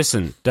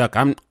 "Listen, Duck,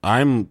 I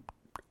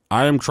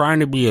am trying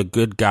to be a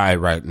good guy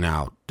right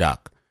now,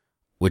 Duck,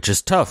 which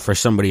is tough for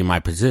somebody in my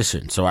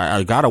position. So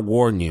I gotta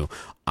warn you,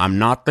 I'm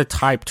not the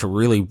type to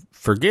really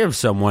forgive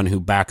someone who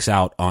backs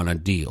out on a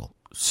deal.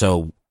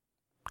 So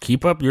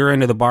keep up your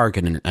end of the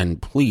bargain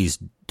and please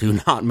do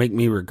not make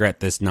me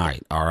regret this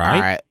night, all right?"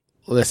 All right.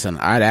 Listen,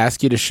 I'd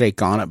ask you to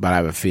shake on it, but I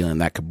have a feeling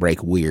that could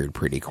break weird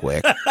pretty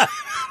quick.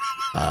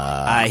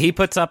 He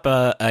puts up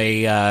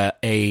a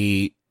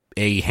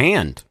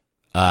hand.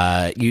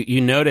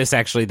 You notice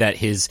actually that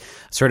his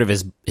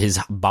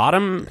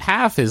bottom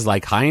half, his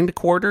like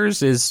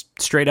hindquarters, is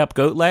straight up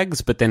goat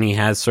legs, but then he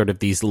has sort of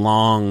these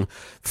long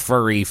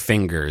furry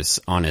fingers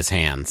on his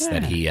hands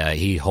that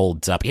he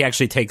holds up. He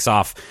actually takes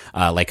off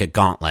like a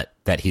gauntlet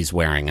that he's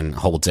wearing and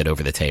holds it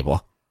over the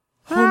table.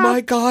 Oh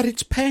my God,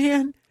 it's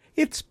Pan.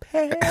 It's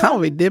Pan. I'll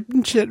be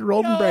dipping shit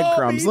rolled in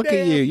breadcrumbs. Look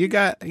at you. You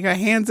got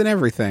hands and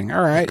everything.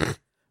 All right.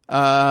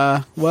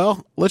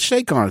 Well, let's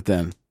shake on it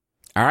then.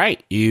 All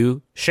right,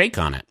 you shake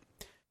on it.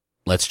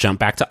 Let's jump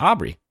back to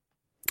Aubrey.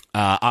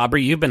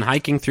 Aubrey, you've been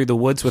hiking through the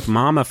woods with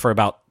Mama for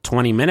about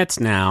 20 minutes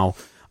now.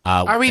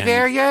 Are we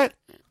there yet?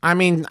 I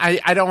mean,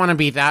 I don't want to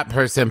be that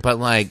person, but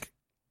like,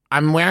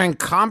 I'm wearing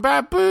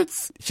combat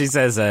boots? She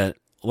says,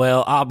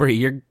 well,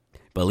 Aubrey,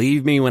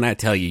 believe me when I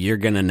tell you, you're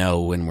going to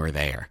know when we're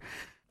there.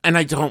 And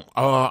I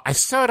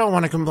still don't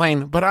want to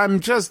complain, but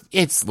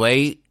it's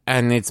late,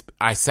 and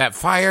I set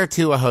fire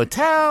to a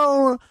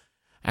hotel,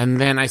 and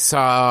then I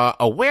saw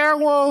a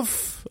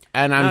werewolf,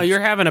 and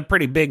you're having a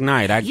pretty big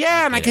night.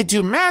 I could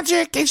do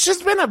magic. It's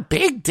just been a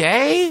big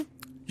day.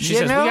 She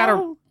says,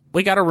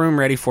 we got a room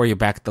ready for you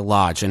back at the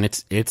lodge, and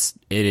it is,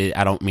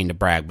 I don't mean to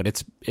brag, but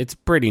it's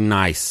pretty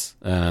nice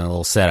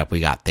little setup we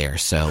got there.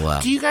 So,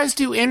 do you guys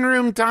do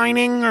in-room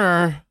dining,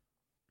 or?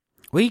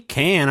 We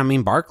can. I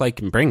mean, Barclay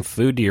can bring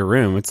food to your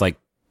room. It's like,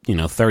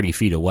 30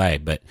 feet away,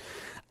 but,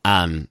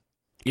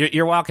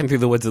 you're walking through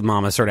the woods with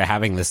Mama, sort of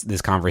having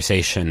this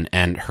conversation,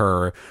 and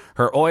her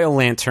oil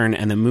lantern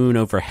and the moon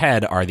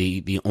overhead are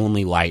the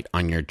only light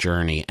on your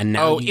journey. And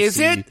now is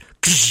it?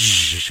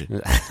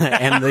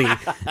 And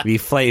the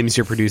flames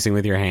you're producing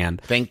with your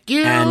hand. Thank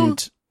you.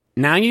 And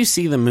now you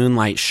see the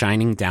moonlight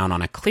shining down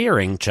on a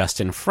clearing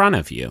just in front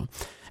of you.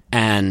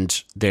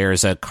 And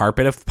there's a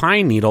carpet of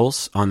pine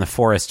needles on the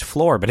forest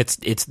floor, but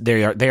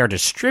they are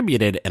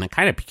distributed in a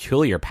kind of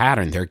peculiar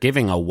pattern. They're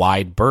giving a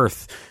wide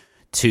berth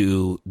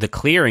to the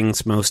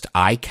clearing's most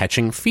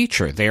eye-catching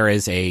feature. There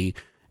is a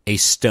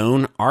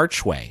stone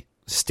archway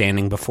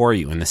standing before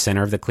you in the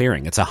center of the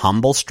clearing. It's a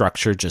humble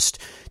structure, just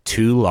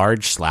two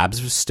large slabs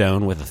of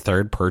stone with a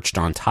third perched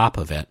on top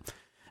of it.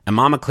 And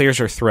Mama clears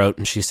her throat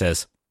and she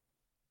says,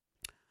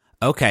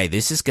 "Okay,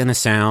 this is going to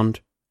sound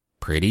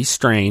pretty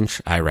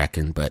strange, I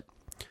reckon, but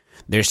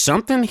there's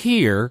something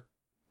here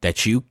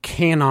that you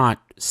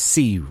cannot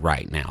see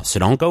right now. So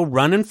don't go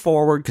running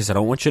forward because I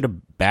don't want you to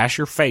bash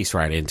your face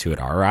right into it,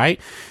 all right?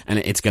 And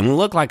it's going to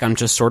look like I'm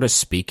just sort of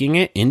speaking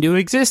it into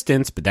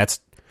existence, but that's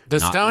the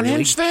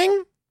Stonehenge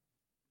thing?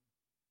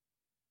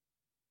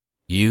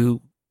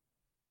 You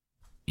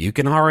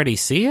can already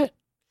see it?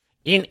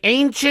 In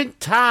ancient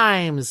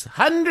times,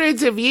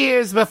 hundreds of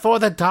years before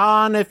the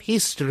dawn of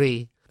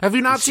history. Have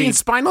you not seen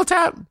Spinal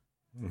Tap?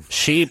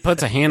 She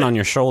puts a hand on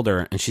your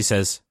shoulder and she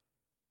says,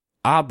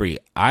 "Aubrey,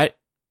 that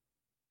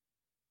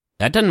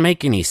doesn't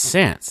make any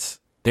sense.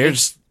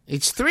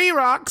 It's 3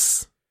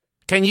 rocks.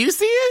 Can you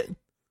see it?"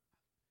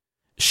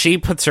 She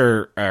puts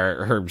her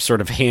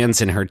sort of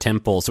hands in her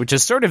temples, which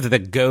is sort of the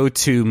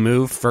go-to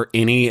move for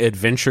any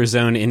Adventure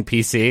Zone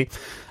NPC.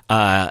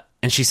 And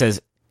she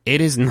says, "It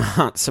is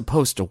not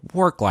supposed to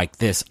work like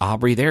this,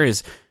 Aubrey. There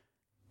is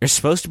There's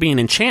supposed to be an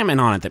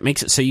enchantment on it that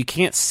makes it so you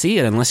can't see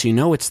it unless you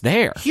know it's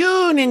there.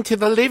 Hewn into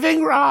the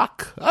living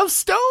rock of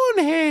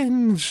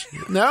Stonehenge.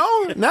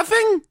 No?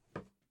 Nothing?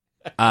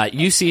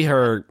 You see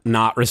her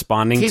not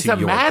responding It's to a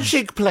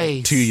magic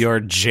place. to your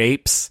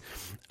japes.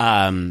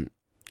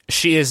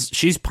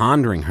 She's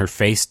pondering. Her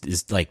face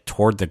is like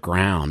toward the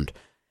ground.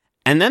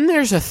 And then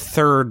there's a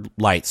third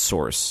light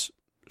source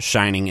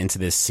shining into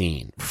this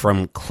scene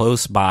from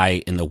close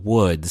by in the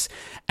woods,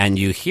 and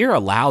you hear a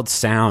loud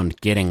sound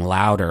getting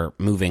louder,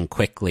 moving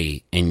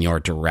quickly in your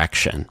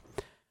direction.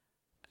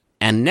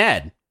 And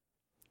Ned,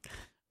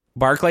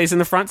 Barclay's in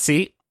the front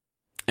seat,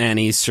 and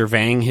he's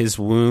surveying his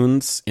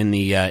wounds in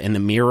the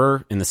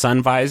mirror in the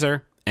sun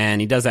visor,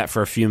 and he does that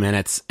for a few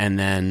minutes, and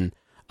then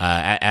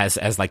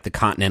as like the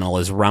Continental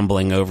is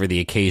rumbling over the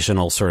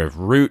occasional sort of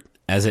route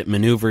as it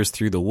maneuvers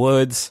through the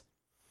woods,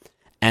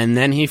 and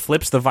then he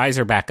flips the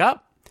visor back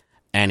up,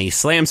 and he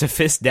slams a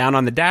fist down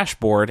on the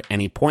dashboard,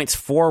 and he points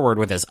forward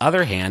with his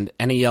other hand,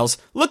 and he yells,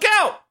 "Look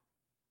out!"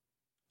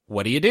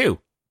 What do?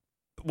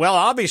 Well,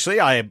 obviously,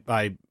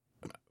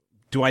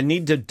 do I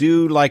need to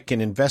do like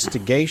an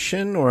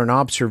investigation or an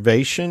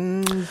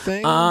observation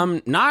thing?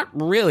 Not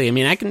really. I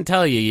mean, I can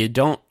tell you,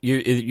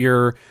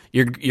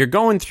 you're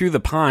going through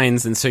the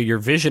pines, and so your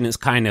vision is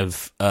kind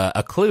of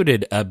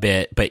occluded a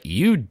bit, but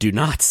you do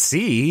not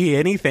see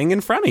anything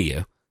in front of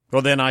you.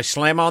 Well, then I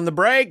slam on the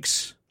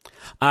brakes.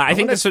 I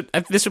think this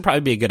would probably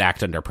be a good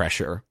act under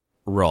pressure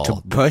roll.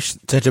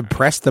 To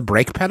depress the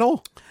brake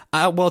pedal?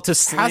 To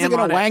slam How's it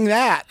going to wang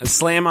that?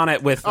 Slam on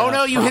it with Oh,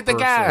 no, you hit the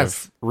proper gas.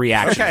 sort of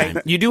reaction Okay.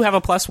 time. You do have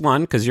a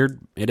 +1 because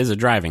it is a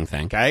driving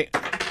thing. Okay.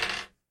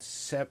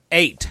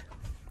 8.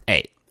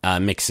 8.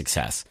 Mixed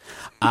success.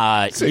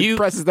 So he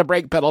presses the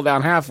brake pedal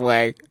down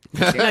halfway.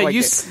 No,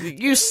 you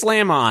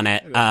slam on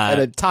it.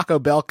 And a Taco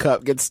Bell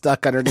cup gets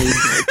stuck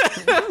underneath.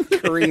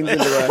 Careens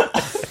into a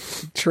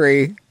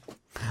tree.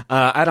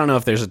 I don't know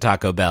if there's a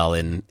Taco Bell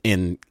in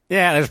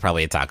there's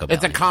probably a Taco Bell.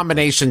 It's a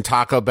combination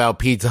Taco Bell,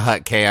 Pizza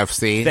Hut,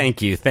 KFC.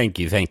 Thank you.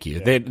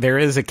 Yeah. There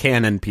is a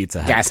Canon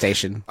Pizza Hut. Gas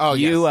station. Oh,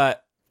 yes.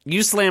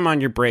 You slam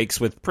on your brakes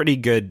with pretty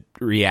good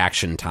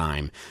reaction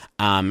time.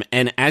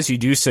 And as you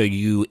do so,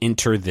 you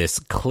enter this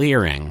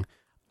clearing,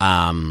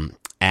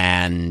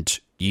 and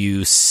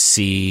you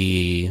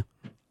see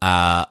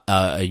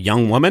a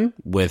young woman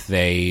with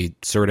a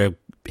sort of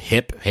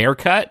hip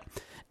haircut,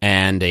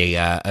 and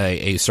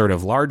a sort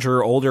of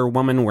larger, older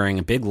woman wearing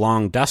a big,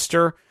 long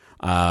duster,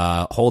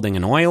 holding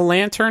an oil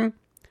lantern,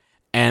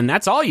 and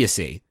that's all you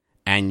see.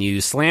 And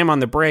you slam on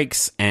the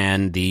brakes,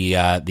 and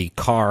the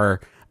car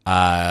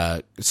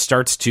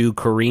starts to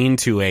careen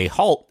to a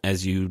halt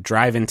as you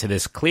drive into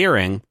this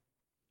clearing,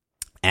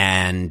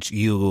 and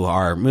you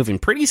are moving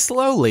pretty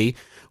slowly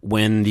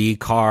when the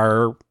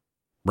car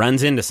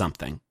runs into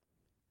something.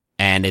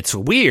 And it's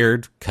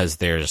weird because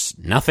there's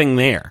nothing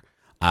there.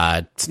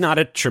 It's not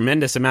a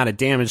tremendous amount of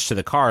damage to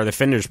the car. The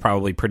fender's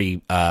probably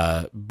pretty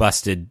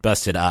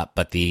busted up,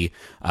 but the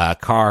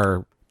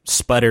car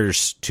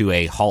sputters to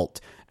a halt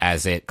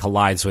as it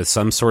collides with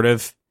some sort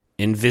of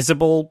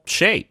invisible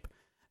shape.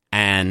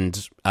 And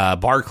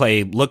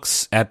Barclay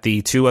looks at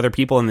the two other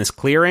people in this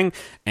clearing,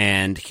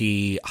 and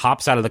he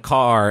hops out of the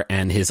car,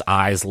 and his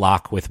eyes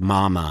lock with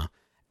Mama.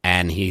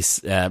 And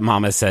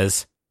Mama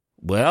says,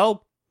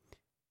 "Well,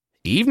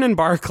 evening,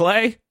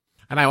 Barclay."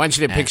 And I want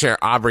you to picture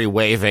Aubrey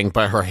waving,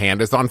 but her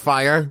hand is on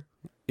fire.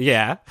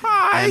 Yeah.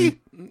 Hi.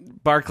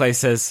 And Barclay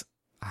says,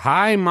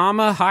 "Hi,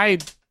 Mama. Hi,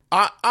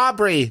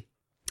 Aubrey."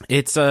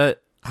 It's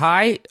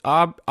hi,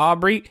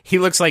 Aubrey." He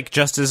looks like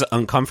just as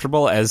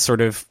uncomfortable as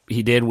sort of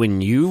he did when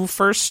you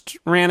first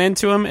ran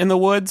into him in the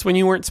woods when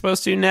you weren't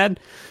supposed to, Ned.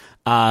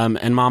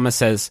 And Mama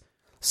says,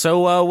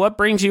 "So, what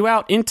brings you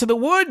out into the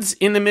woods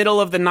in the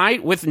middle of the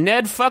night with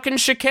Ned fucking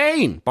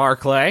Chicane,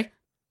 Barclay?"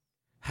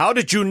 How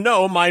did you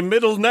know my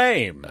middle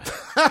name?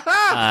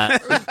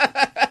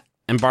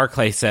 And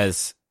Barclay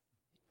says,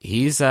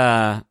 He's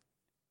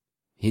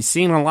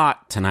seen a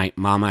lot tonight,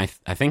 Mama.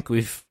 I think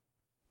we've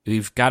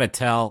got to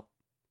tell."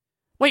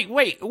 Wait,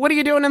 what are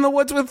you doing in the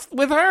woods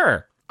with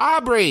her?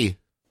 Aubrey.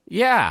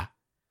 Yeah.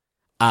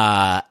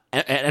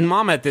 And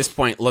Mama at this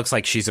point looks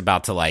like she's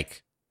about to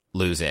like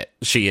lose it.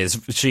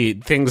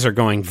 Things are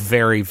going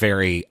very,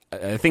 very,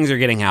 things are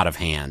getting out of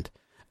hand.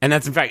 And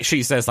that's in fact,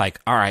 she says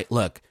like, "All right,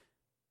 look,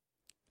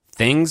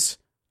 things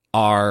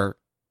are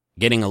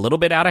getting a little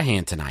bit out of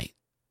hand tonight.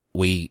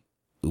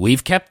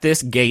 We've kept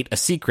this gate a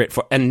secret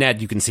for," and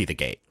Ned, you can see the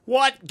gate.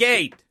 What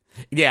gate?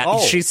 Yeah,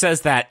 Oh. She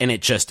says that, and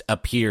it just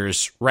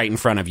appears right in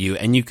front of you,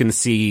 and you can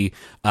see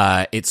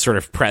it's sort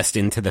of pressed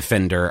into the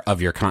fender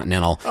of your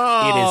Continental.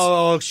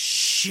 Oh,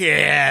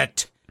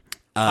 shit.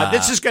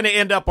 This is going to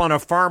end up on a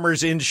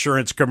farmer's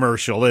insurance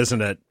commercial,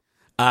 isn't it?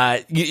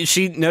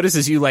 She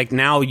notices you, like,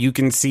 now you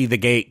can see the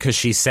gate because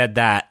she said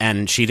that,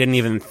 and she didn't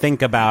even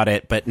think about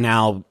it, but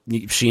now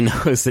she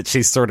knows that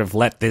she's sort of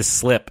let this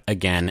slip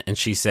again, and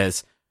she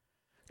says,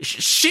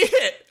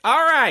 "Shit!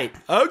 All right,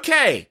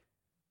 okay.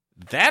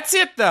 That's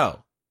it,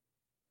 though.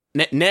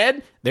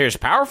 Ned, there's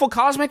powerful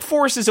cosmic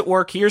forces at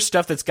work here,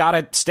 stuff that's got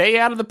to stay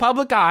out of the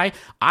public eye.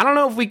 I don't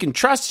know if we can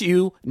trust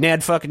you,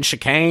 Ned fucking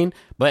Chicane,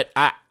 but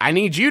I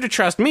need you to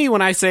trust me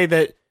when I say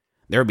that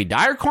there would be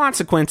dire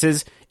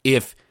consequences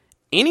if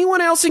anyone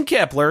else in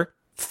Kepler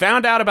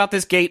found out about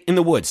this gate in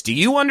the woods. Do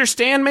you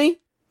understand me?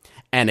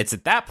 And it's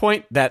at that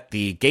point that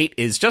the gate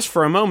is just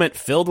for a moment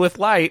filled with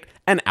light,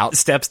 and out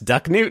steps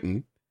Duck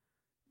Newton.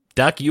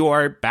 Duck, you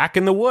are back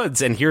in the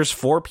woods, and here's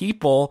 4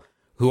 people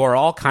who are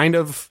all kind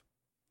of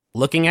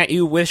looking at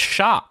you with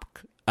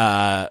shock,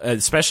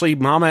 especially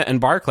Mama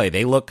and Barclay.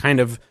 They look kind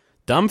of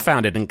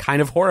dumbfounded and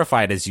kind of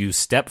horrified as you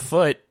step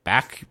foot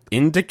back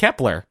into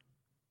Kepler.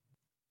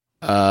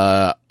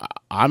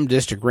 I'm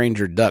District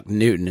Ranger Duck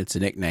Newton. It's a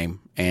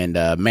nickname. And,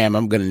 ma'am,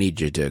 I'm going to need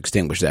you to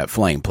extinguish that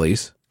flame,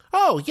 please.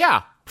 Oh,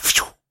 yeah.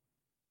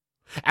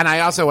 And I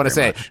also want to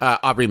say,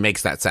 Aubrey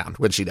makes that sound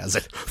when she does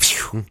it.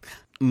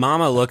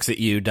 Mama looks at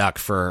you, Duck,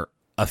 for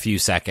a few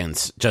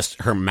seconds,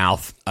 just her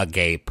mouth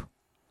agape,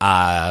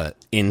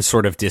 in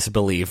sort of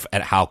disbelief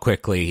at how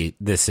quickly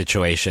this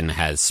situation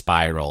has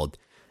spiraled.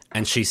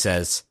 And she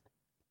says,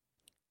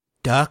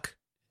 Duck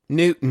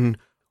Newton,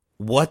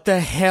 what the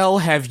hell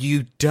have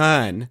you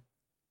done?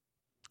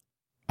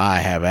 I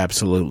have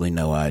absolutely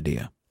no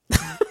idea.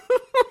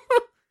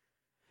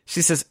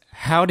 She says,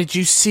 how did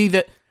you see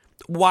that?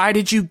 Why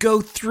did you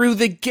go through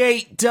the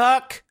gate,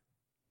 Duck?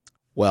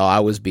 Well, I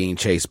was being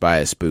chased by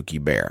a spooky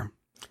bear.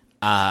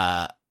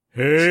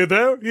 Hey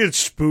there, it's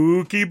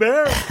Spooky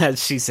Bear.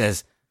 She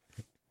says,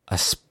 a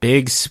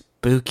big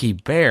spooky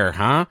bear,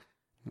 huh?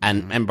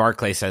 And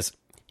Barclay says,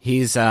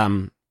 he's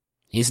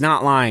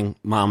not lying,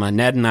 Mama.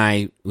 Ned and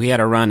I, we had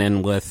a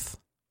run-in with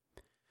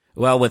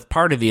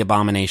part of the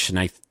abomination.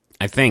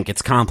 I think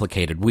it's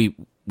complicated. We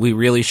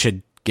really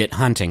should get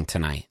hunting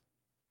tonight.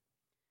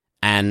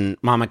 And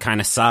Mama kind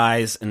of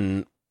sighs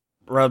and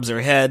rubs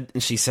her head,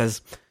 and she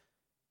says,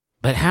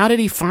 but how did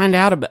he find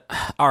out about...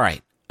 All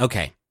right,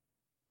 okay.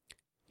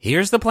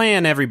 Here's the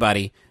plan,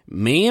 everybody.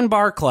 Me and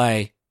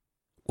Barclay,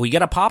 we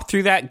gotta pop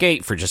through that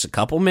gate for just a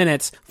couple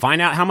minutes,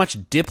 find out how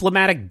much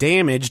diplomatic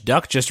damage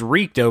Duck just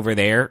wreaked over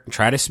there, and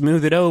try to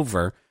smooth it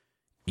over.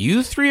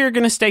 You 3 are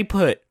gonna stay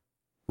put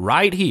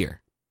right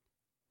here.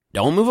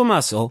 Don't move a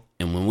muscle,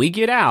 and when we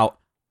get out,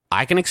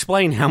 I can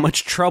explain how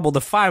much trouble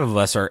the 5 of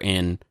us are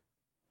in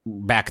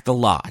back at the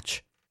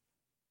lodge.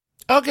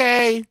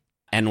 Okay.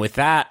 And with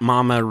that,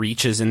 Mama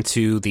reaches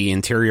into the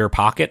interior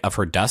pocket of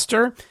her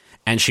duster,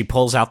 and she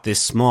pulls out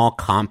this small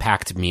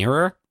compact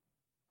mirror,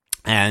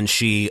 and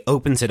she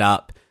opens it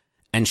up,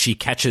 and she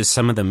catches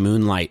some of the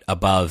moonlight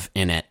above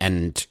in it,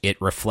 and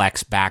it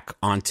reflects back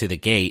onto the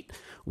gate,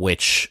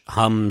 which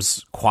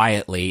hums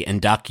quietly.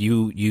 And Duck,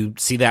 you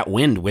see that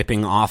wind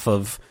whipping off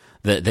of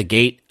the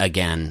gate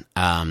again,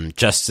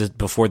 just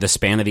before the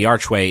span of the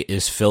archway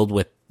is filled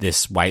with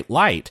this white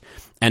light.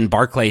 And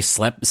Barclay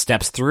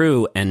steps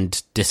through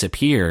and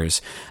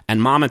disappears.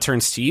 And Mama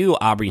turns to you,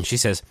 Aubrey, and she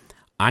says,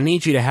 I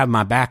need you to have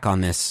my back on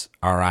this,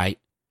 all right?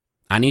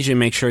 I need you to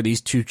make sure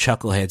these 2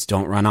 chuckleheads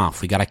don't run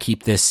off. We got to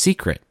keep this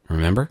secret,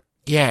 remember?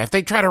 Yeah, if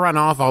they try to run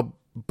off, I'll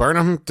burn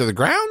them to the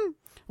ground?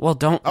 Well,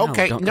 don't.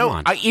 Okay,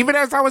 no. Even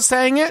as I was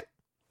saying it,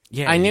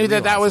 Yeah, I knew you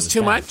that realize was it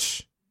too bad.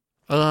 much.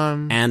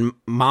 And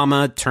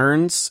Mama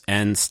turns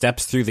and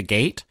steps through the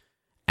gate,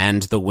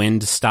 and the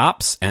wind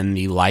stops, and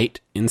the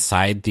light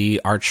inside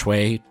the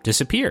archway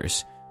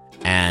disappears.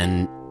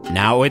 And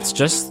now it's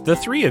just the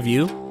 3 of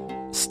you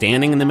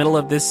standing in the middle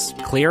of this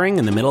clearing,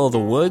 in the middle of the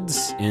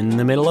woods, in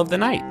the middle of the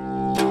night.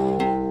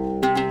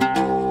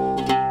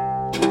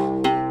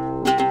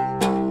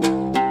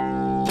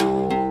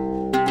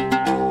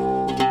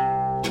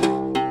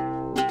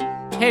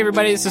 Hey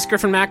everybody, this is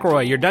Griffin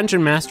McElroy, your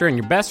dungeon master and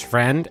your best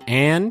friend,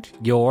 and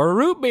your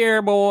root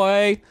beer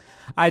boy.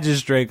 I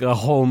just drank a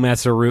whole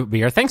mess of root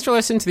beer. Thanks for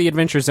listening to the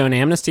Adventure Zone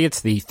Amnesty.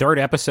 It's the 3rd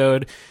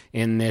episode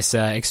in this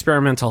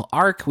experimental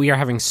arc. We are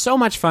having so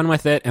much fun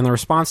with it, and the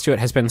response to it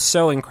has been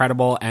so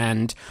incredible.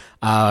 And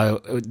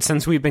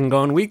since we've been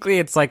going weekly,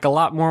 it's like a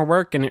lot more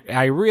work, and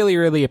I really,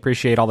 really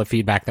appreciate all the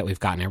feedback that we've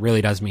gotten. It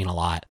really does mean a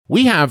lot.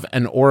 We have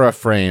an aura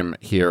frame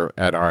here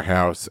at our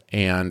house,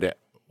 and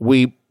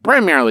we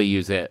primarily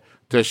use it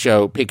to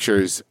show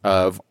pictures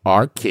of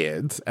our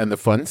kids and the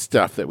fun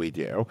stuff that we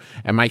do.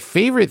 And my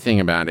favorite thing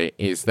about it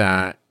is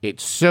that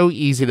it's so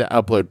easy to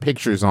upload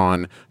pictures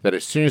on that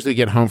as soon as we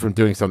get home from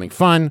doing something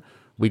fun,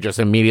 we just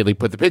immediately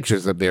put the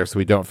pictures up there so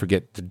we don't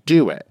forget to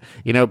do it.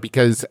 You know,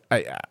 because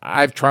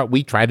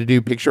we tried to do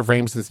picture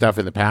frames and stuff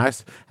in the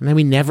past, and then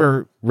we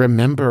never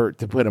remember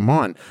to put them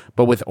on.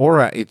 But with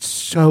Aura, it's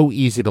so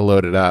easy to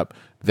load it up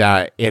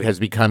that it has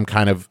become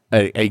kind of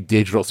a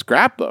digital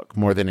scrapbook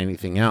more than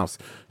anything else.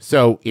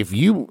 So if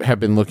you have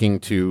been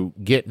looking to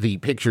get the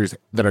pictures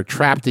that are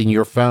trapped in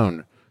your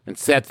phone and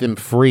set them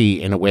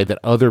free in a way that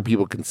other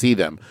people can see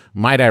them,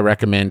 might I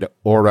recommend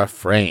Aura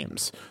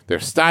Frames. They're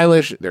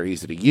stylish, they're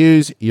easy to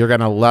use, you're going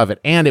to love it.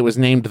 And it was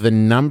named the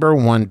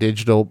 #1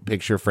 digital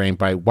picture frame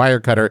by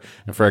Wirecutter,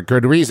 and for a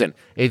good reason.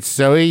 It's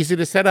so easy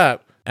to set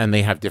up, and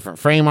they have different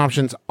frame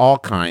options, all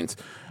kinds.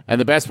 And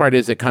the best part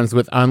is it comes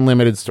with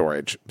unlimited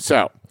storage.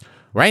 So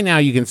right now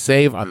you can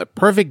save on the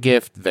perfect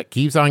gift that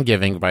keeps on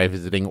giving by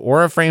visiting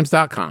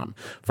auraframes.com.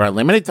 For a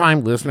limited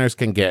time, listeners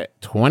can get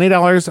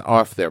 $20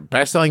 off their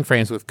best-selling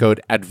frames with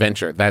code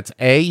ADVENTURE. That's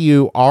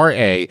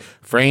AURA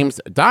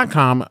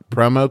frames.com,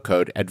 promo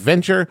code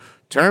ADVENTURE.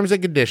 Terms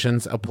and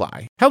conditions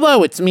apply.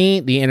 Hello, it's me,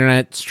 the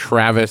internet's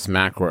Travis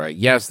McElroy.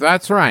 Yes,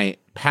 that's right.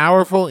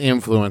 Powerful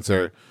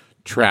influencer,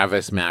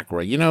 Travis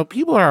McElroy. You know,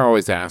 people are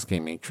always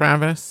asking me,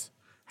 Travis,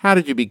 how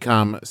did you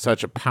become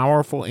such a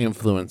powerful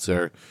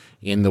influencer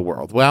in the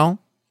world? Well,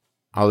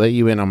 I'll let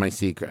you in on my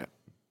secret.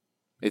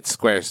 It's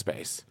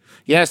Squarespace.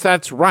 Yes,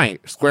 that's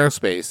right.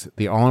 Squarespace,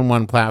 the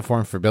all-in-one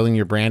platform for building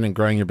your brand and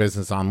growing your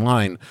business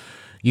online.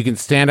 You can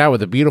stand out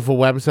with a beautiful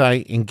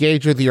website,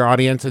 engage with your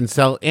audience, and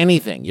sell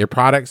anything, your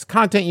products,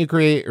 content you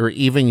create, or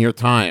even your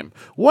time.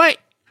 What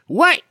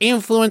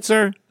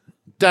influencer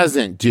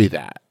doesn't do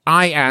that?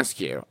 I ask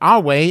you.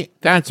 I'll wait.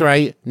 That's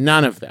right.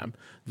 None of them.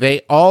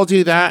 They all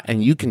do that,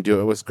 and you can do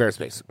it with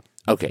Squarespace.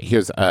 Okay,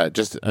 here's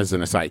just as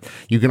an aside.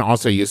 You can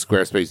also use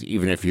Squarespace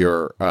even if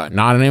you're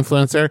not an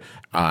influencer,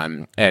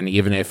 and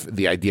even if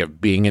the idea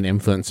of being an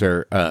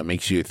influencer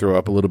makes you throw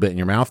up a little bit in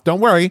your mouth. Don't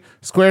worry,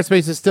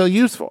 Squarespace is still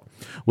useful.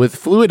 With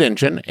Fluid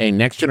Engine, a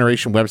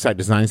next-generation website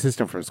design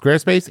system from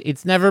Squarespace,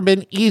 it's never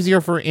been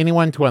easier for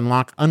anyone to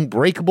unlock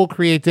unbreakable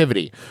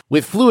creativity.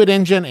 With Fluid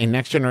Engine, a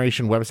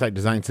next-generation website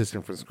design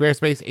system from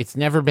Squarespace, it's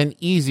never been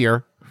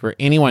easier for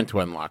anyone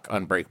to unlock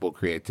unbreakable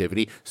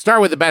creativity.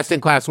 Start with the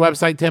best-in-class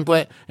website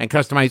template and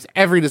customize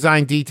every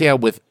design detail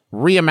with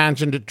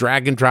reimagined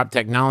drag-and-drop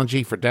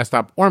technology for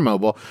desktop or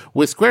mobile.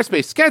 With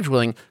Squarespace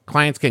scheduling,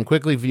 clients can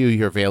quickly view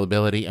your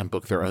availability and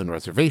book their own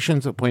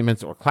reservations,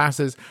 appointments, or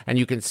classes, and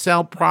you can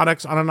sell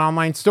products on an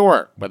online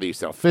store. Whether you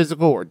sell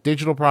physical or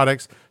digital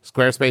products,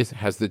 Squarespace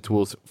has the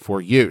tools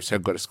for you. So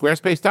go to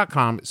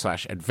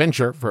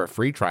squarespace.com/adventure for a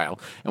free trial,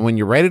 and when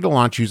you're ready to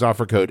launch, use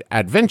offer code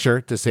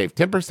ADVENTURE to save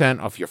 10%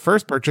 off your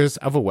first purchase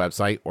of a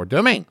website or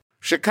domain.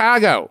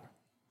 Chicago!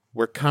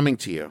 We're coming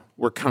to you.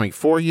 We're coming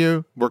for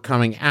you. We're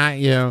coming at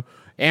you.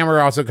 And we're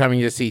also coming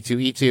to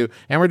C2E2.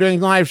 And we're doing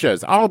live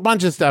shows. All a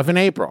bunch of stuff in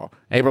April.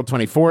 April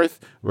 24th,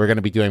 we're going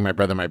to be doing My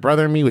Brother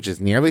and Me, which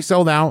is nearly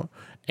sold out.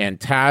 And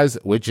Taz,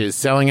 which is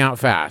selling out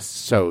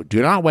fast. So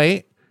do not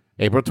wait.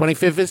 April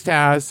 25th is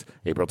Taz.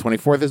 April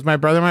 24th is My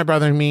Brother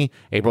and Me.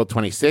 April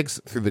 26th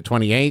through the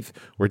 28th,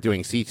 we're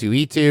doing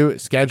C2E2,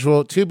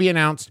 schedule to be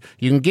announced.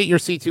 You can get your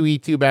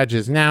C2E2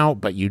 badges now,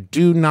 but you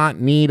do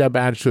not need a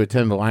badge to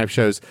attend the live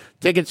shows.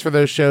 Tickets for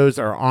those shows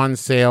are on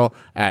sale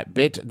at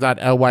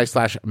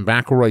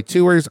bit.ly/McElroy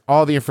Tours.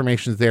 All the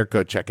information's there.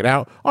 Go check it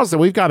out. Also,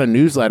 we've got a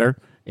newsletter.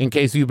 In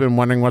case you've been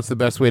wondering what's the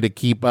best way to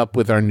keep up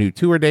with our new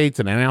tour dates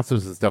and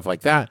announcements and stuff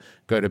like that,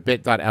 go to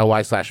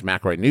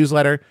bit.ly/McElroy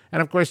newsletter.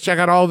 And of course, check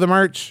out all of the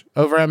merch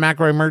over at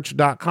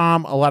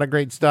McElroymerch.com. A lot of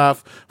great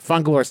stuff.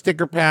 Fun Galore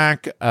sticker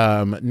pack,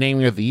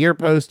 naming of the year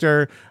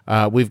poster.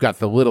 We've got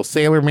the little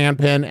Sailor Man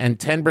pin, and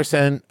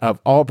 10%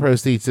 of all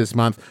proceeds this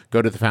month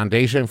go to the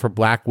Foundation for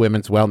Black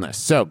Women's Wellness.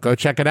 So go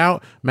check it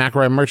out,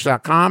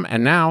 McElroymerch.com.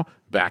 And now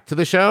back to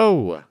the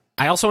show.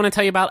 I also want to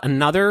tell you about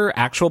another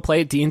actual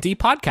play D&D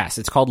podcast.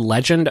 It's called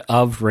Legend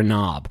of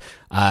Renob.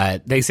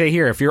 They say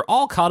here, if you're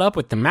all caught up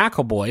with the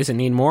McElboys and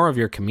need more of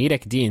your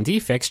comedic D&D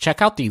fix,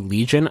 check out the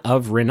Legion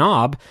of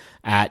Renob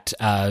at,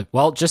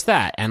 just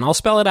that. And I'll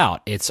spell it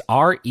out. It's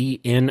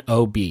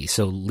RENOB.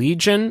 So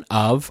Legion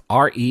of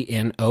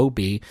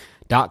RENOB.com.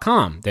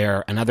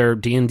 They're another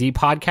D&D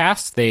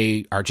podcast.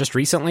 They are just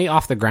recently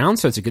off the ground,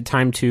 so it's a good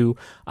time to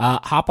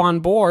hop on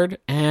board.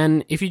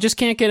 And if you just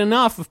can't get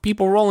enough of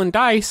people rolling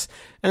dice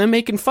and then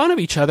making fun of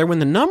each other when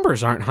the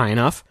numbers aren't high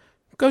enough,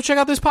 go check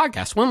out this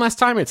podcast. One last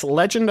time, it's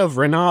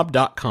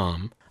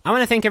legendofrenob.com. I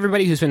want to thank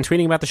everybody who's been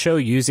tweeting about the show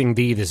using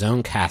the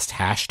ZoneCast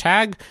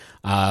hashtag.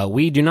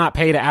 We do not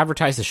pay to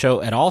advertise the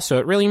show at all, so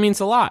it really means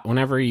a lot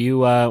whenever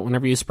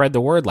you spread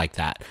the word like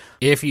that.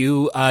 If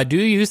you do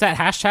use that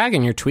hashtag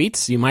in your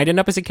tweets, you might end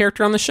up as a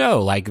character on the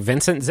show, like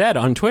Vincent Zed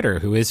on Twitter,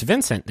 who is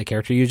Vincent, the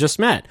character you just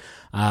met.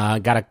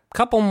 Got a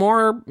couple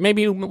more,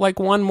 maybe like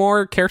one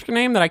more character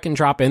name that I can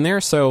drop in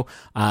there, so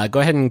go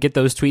ahead and get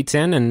those tweets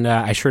in, and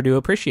I sure do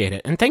appreciate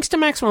it. And thanks to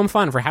Maximum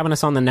Fun for having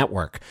us on the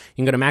network.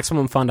 You can go to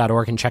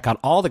MaximumFun.org and check out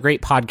all the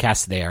great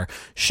podcasts there.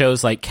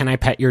 Shows like Can I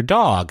Pet Your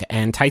Dog?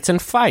 And Tights and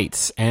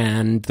Fights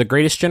and The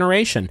Greatest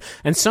Generation,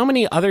 and so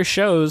many other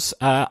shows,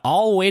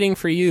 all waiting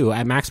for you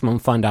at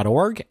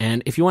MaximumFun.org.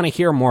 And if you want to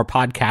hear more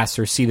podcasts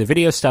or see the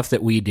video stuff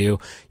that we do,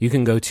 you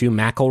can go to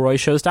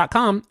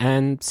McElroyShows.com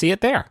and see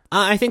it there.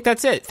 I think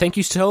that's it. Thank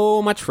you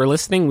so much for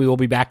listening. We will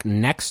be back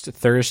next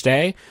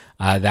Thursday.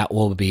 That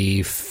will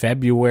be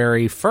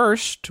February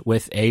 1st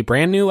with a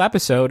brand new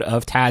episode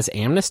of Taz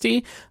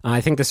Amnesty.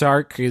 I think this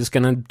arc is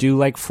going to do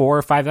like 4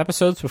 or 5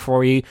 episodes before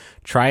we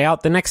try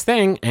out the next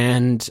thing.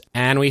 And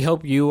we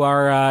hope you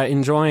are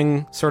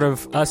enjoying sort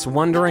of us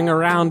wandering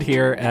around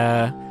here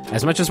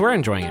as much as we're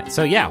enjoying it.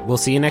 So yeah, we'll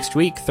see you next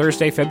week,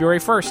 Thursday, February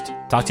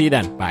 1st. Talk to you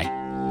then. Bye.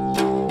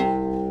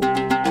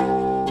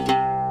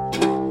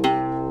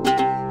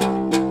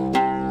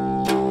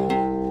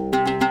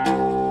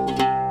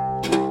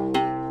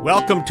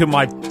 Welcome to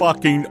my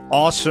fucking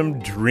awesome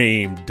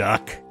dream,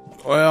 Duck.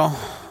 Well,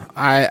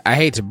 I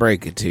hate to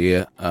break it to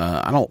you.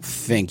 I don't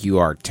think you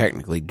are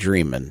technically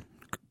dreaming,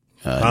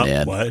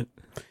 Ned. What?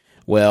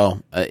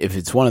 Well, if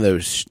it's one of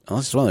those,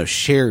 unless it's one of those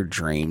shared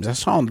dreams. I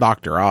saw in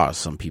Dr. Oz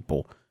some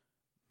people.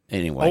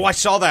 Anyway. Oh, I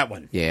saw that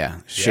one. Yeah,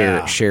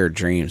 shared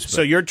dreams. But,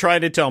 So you're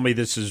trying to tell me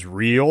this is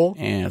real?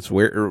 yeah, it's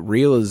weird.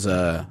 Real is,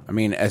 I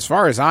mean, as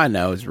far as I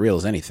know, it's real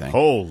as anything.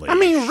 Holy I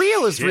mean,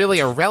 real is shit. really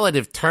a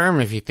relative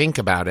term if you think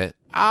about it.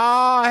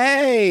 Oh,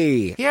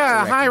 hey.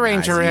 Yeah, I hi,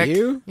 recognize Ranger Rick.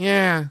 you.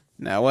 Yeah.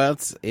 No, well,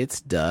 it's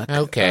Duck.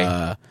 Okay.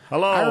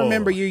 Hello. I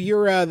remember you.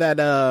 You're that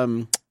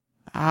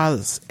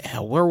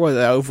where was it?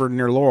 Over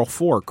near Laurel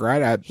Fork,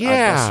 right? I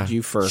busted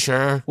you for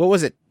Sure. What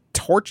was it?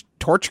 Torch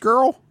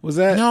Girl? Was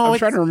that? No, I'm it's-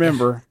 trying to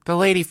remember. The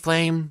Lady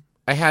Flame.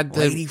 I had the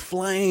Lady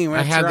Flame.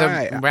 I That's had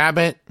right. the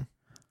rabbit.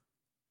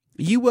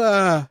 You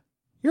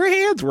your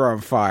hands were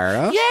on fire,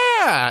 huh?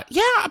 Yeah.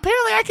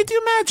 Apparently, I could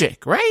do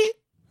magic, right?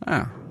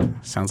 Oh,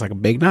 sounds like a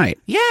big night.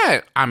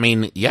 Yeah. I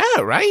mean, yeah,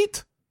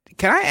 right.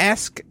 Can I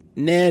ask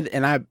Ned?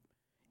 And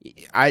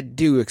I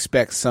do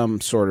expect some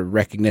sort of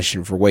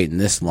recognition for waiting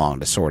this long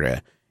to sort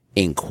of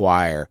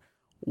inquire.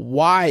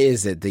 Why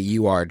is it that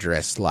you are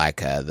dressed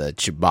like the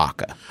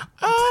Chewbacca?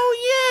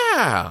 Oh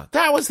yeah,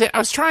 that was it.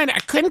 I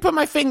couldn't put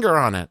my finger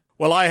on it.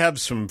 Well, I have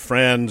some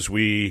friends.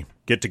 We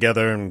get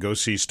together and go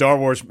see Star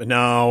Wars. But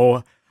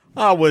no,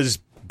 I was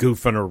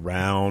goofing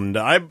around.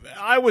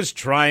 I was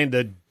trying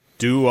to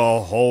do a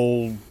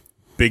whole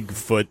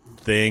Bigfoot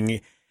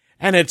thing,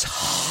 and it's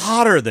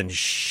hotter than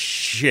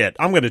shit.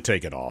 I'm going to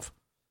take it off.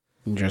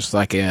 Just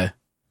like a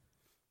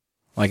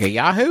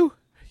Yahoo?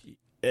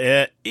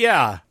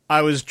 Yeah,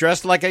 I was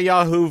dressed like a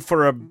Yahoo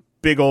for a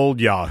big old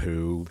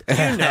Yahoo.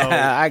 You know.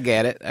 I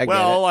get it.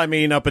 Well, I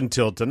mean, up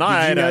until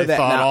tonight, Did you know I that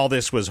thought now- all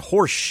this was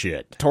horse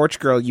shit. Torch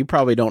Girl, you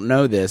probably don't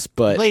know this,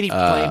 but Lady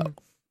Flame.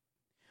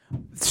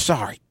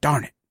 sorry,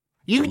 darn it.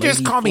 You can just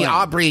Lady call me Flame.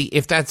 Aubrey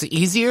if that's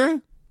easier.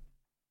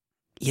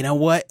 You know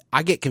what?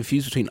 I get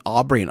confused between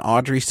Aubrey and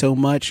Audrey so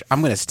much. I'm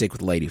going to stick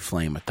with Lady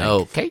Flame, I think.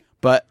 Okay.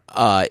 But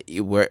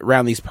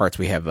around these parts,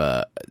 we have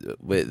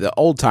the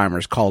old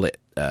timers called it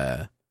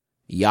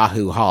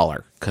Yahoo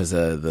Holler because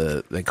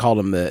they called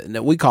them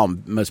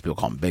most people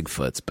call them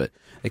Bigfoots, but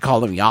they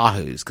call them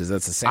Yahoos because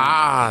that's the same.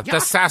 The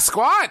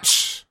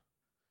Sasquatch.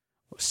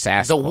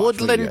 Sasquatch. The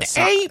woodland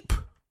ape.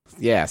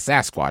 Yeah,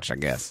 Sasquatch, I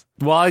guess.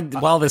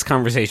 While this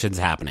conversation's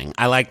happening,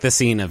 I like the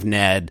scene of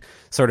Ned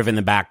sort of in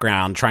the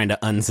background trying to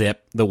unzip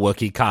the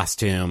Wookiee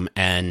costume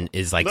and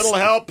is like Little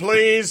help,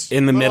 please.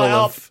 in the Little middle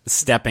help. of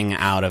stepping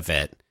out of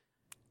it.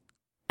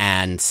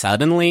 And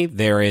suddenly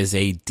there is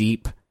a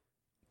deep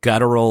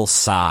guttural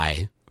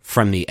sigh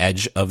from the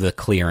edge of the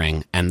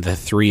clearing, and the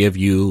three of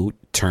you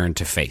turn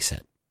to face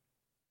it.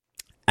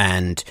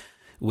 And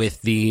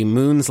with the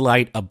moon's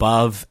light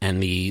above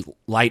and the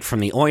light from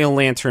the oil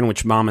lantern,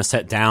 which Mama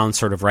set down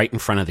sort of right in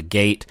front of the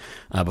gate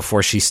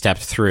before she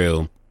stepped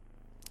through,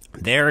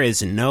 there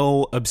is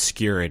no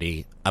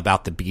obscurity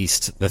about the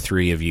beast the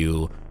three of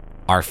you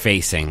are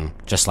facing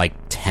just like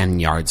 10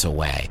 yards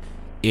away.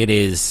 It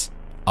is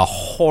a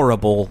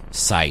horrible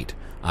sight,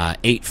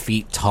 8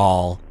 feet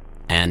tall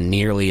and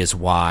nearly as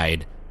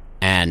wide,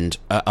 and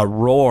a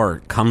roar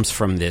comes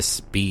from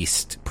this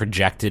beast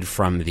projected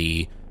from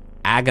the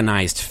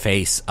agonized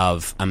face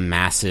of a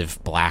massive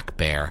black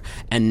bear.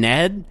 And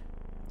Ned,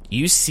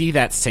 you see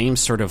that same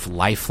sort of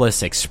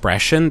lifeless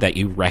expression that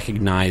you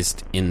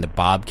recognized in the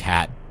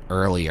bobcat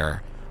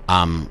earlier.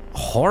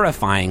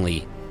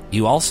 Horrifyingly,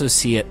 you also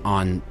see it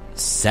on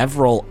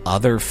several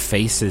other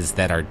faces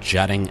that are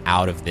jutting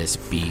out of this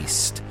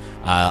beast.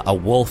 A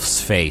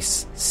wolf's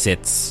face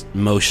sits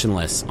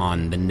motionless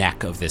on the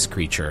neck of this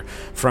creature.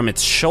 From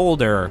its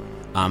shoulder,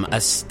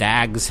 a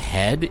stag's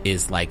head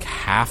is like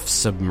half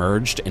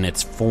submerged in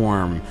its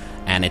form,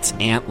 and its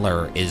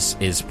antler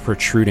is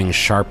protruding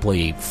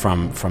sharply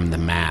from the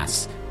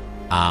mass.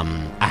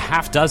 A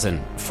half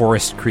dozen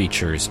forest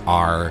creatures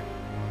are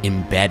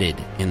embedded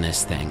in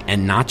this thing,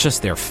 and not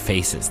just their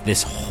faces.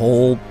 This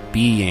whole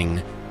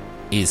being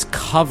is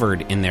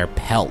covered in their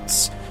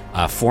pelts,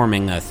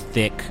 forming a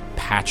thick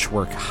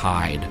patchwork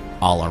hide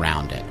all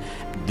around it.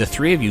 The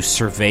three of you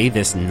survey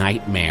this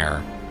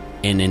nightmare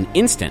in an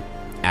instant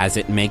as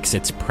it makes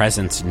its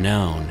presence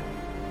known,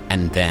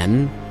 and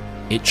then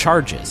it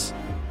charges.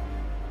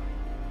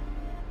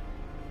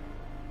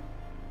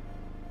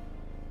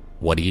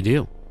 What do you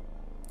do?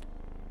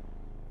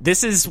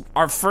 This is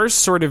our first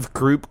sort of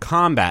group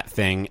combat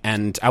thing,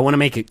 and I want to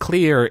make it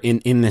clear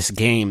in this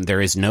game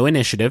there is no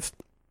initiative.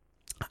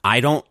 I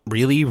don't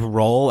really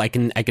roll. I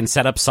can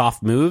set up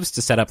soft moves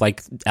to set up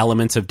like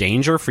elements of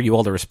danger for you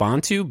all to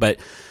respond to, but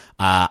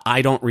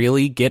I don't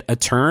really get a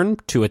turn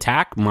to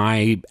attack.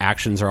 My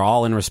actions are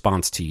all in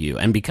response to you.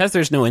 And because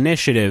there's no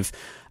initiative,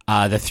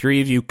 the three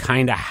of you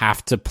kind of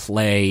have to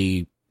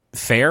play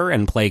fair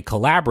and play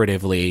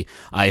collaboratively.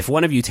 If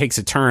one of you takes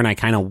a turn, I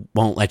kind of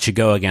won't let you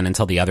go again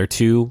until the other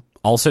two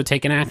also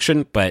take an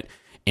action. But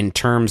in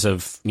terms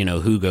of,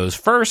 who goes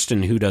first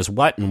and who does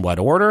what in what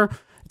order,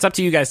 It's up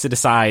to you guys to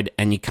decide,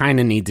 and you kind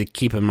of need to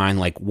keep in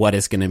mind, like, what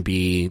is going to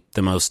be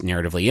the most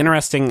narratively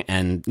interesting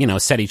and,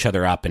 set each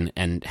other up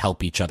and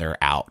help each other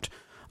out.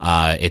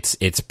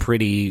 It's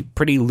pretty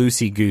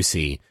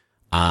loosey-goosey.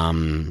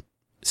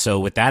 So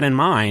with that in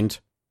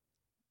mind,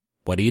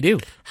 what do you do?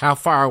 How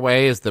far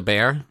away is the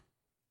bear?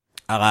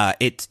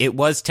 It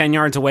was 10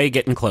 yards away,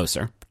 getting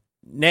closer.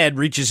 Ned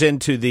reaches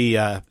into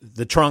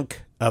the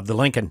trunk of the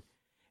Lincoln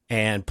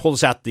and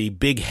pulls out the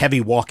big,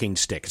 heavy walking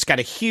stick. It's got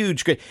a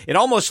huge... It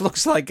almost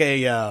looks like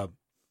a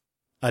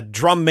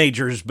drum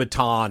major's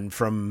baton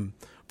from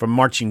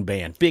marching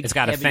band. Big, it's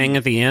got heavy, a thing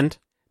at the end?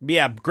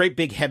 Yeah, great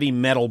big, heavy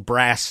metal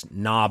brass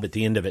knob at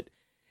the end of it.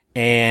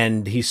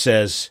 And he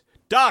says,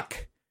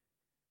 "Duck!"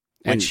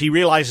 Which he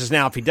realizes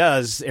now if he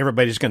does,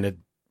 everybody's going to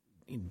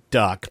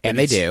duck. And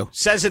they do.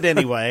 Says it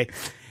anyway.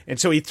 And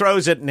so he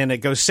throws it, and then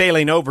it goes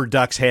sailing over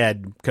Duck's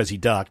head because he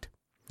ducked.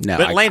 No,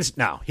 but it lands...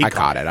 No, he I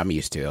caught it. I'm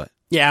used to it.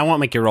 Yeah, I won't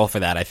make you roll for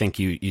that. I think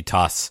you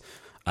toss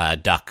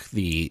Duck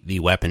the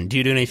weapon. Do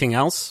you do anything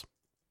else?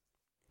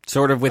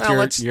 Sort of with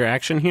your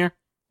action here?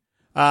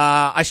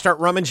 I start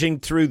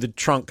rummaging through the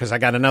trunk because I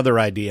got another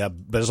idea.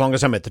 But as long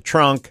as I'm at the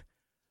trunk,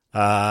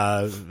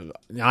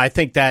 I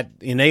think that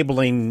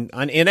enabling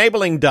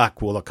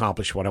Duck will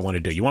accomplish what I want to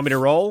do. You want me to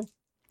roll?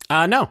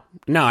 No.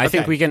 I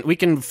Okay. think we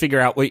can figure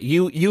out what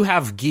you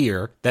have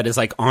gear that is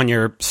like on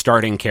your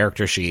starting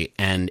character sheet,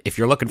 and if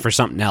you're looking for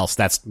something else,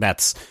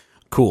 that's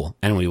cool,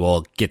 and we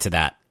will get to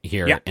that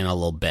here in a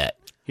little bit.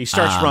 He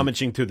starts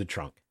rummaging through the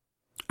trunk.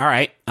 All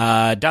right,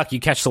 Duck, you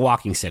catch the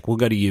walking stick. We'll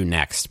go to you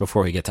next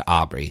before we get to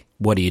Aubrey.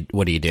 What do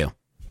you do?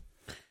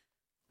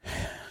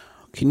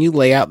 Can you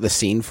lay out the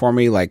scene for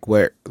me, like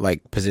where,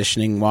 like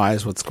positioning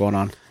wise, what's going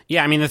on?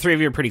 Yeah, I mean, the three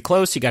of you are pretty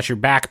close. You got your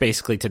back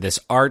basically to this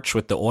arch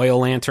with the oil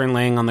lantern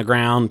laying on the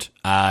ground,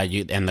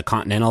 and the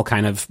Continental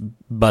kind of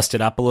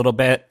busted up a little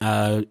bit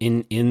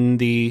in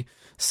the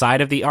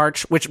side of the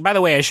arch, which, by the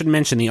way, I should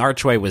mention the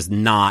archway was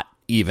not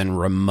even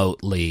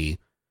remotely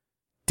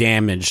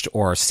damaged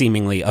or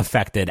seemingly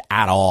affected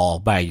at all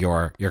by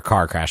your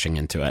car crashing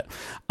into it.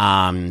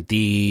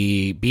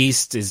 The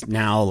beast is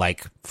now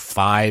like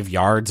 5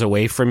 yards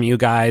away from you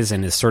guys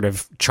and is sort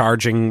of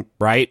charging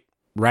right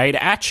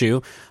at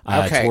you,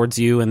 towards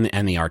you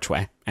and the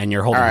archway, and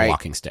you're holding a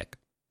walking stick.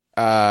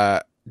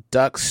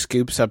 Duck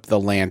scoops up the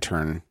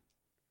lantern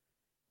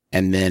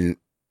and then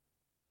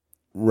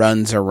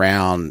runs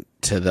around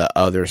to the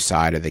other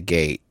side of the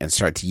gate and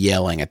starts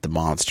yelling at the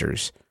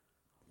monsters.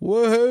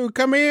 Woohoo,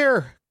 come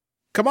here.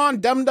 Come on,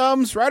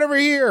 dum-dums, right over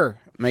here.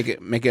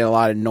 Making a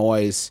lot of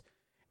noise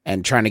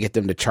and trying to get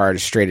them to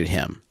charge straight at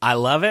him. I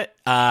love it.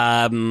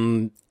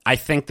 I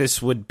think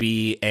this would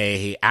be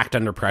a act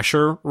under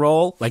pressure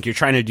role. Like you're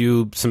trying to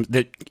do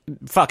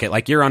fuck it.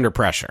 Like you're under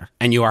pressure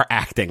and you are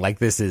acting like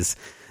this is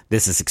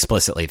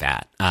explicitly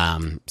that.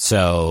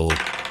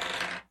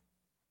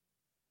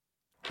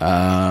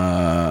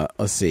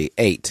 Let's see.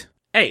 8.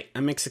 A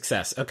mixed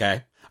success.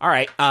 Okay. All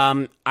right.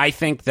 I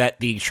think that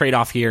the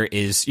trade-off here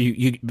is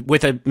you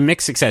with a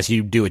mixed success,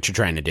 you do what you're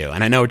trying to do.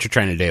 And I know what you're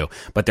trying to do,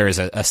 but there is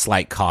a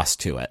slight cost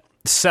to it.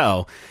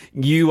 So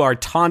you are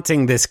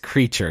taunting this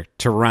creature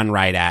to run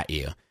right at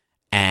you,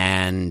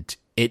 and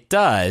it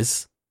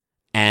does,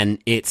 and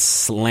it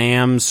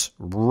slams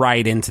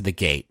right into the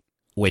gate,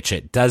 which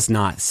it does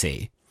not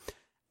see.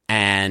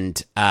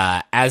 And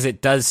as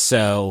it does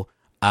so,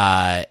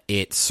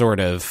 it sort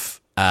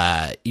of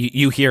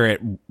you hear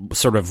it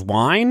sort of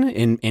whine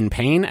in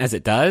pain as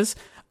it does,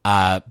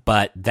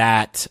 but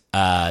that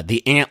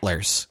the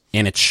antlers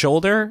in its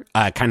shoulder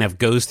kind of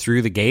goes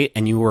through the gate,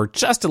 and you were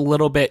just a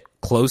little bit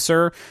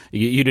closer.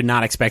 You did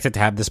not expect it to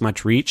have this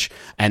much reach,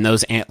 and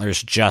those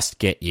antlers just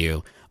get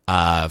you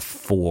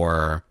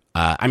for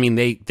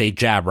they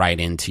jab right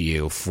into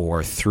you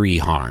for 3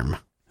 harm.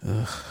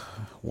 Ugh,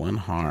 1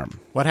 harm.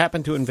 What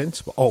happened to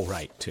Invincible? Oh,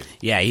 right, 2.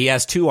 Yeah, he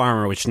has 2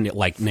 armor, which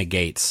like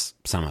negates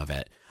some of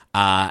it.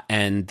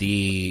 And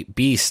the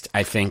beast,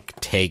 I think,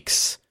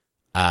 takes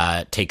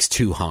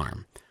 2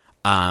 harm.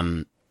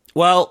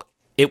 Well,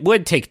 it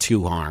would take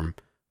 2 harm,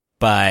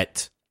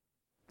 but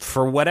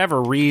for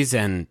whatever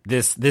reason,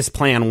 this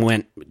plan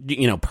went,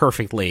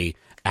 perfectly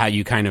how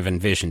you kind of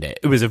envisioned it.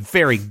 It was a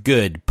very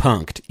good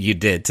punked you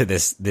did to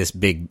this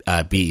big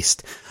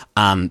beast,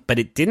 but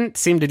it didn't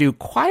seem to do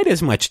quite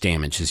as much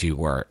damage as you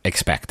were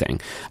expecting.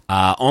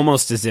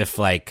 Almost as if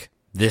like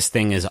this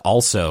thing is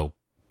also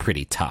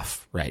pretty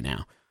tough right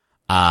now.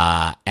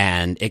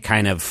 And it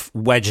kind of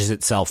wedges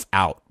itself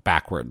out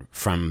backward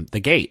from the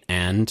gate,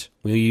 and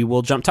we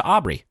will jump to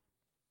Aubrey.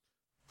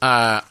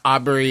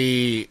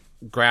 Aubrey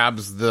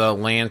grabs the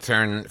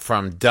lantern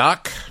from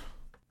Duck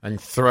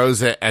and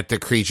throws it at the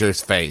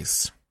creature's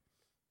face.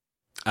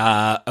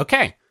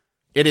 Okay.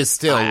 It is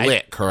still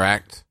lit,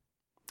 correct?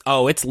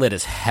 Oh, it's lit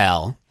as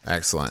hell.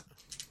 Excellent.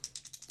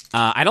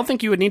 I don't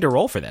think you would need to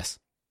roll for this.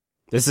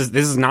 This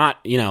is not,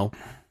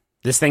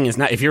 this thing is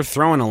not, if you're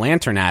throwing a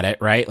lantern at it,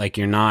 right? Like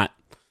you're not,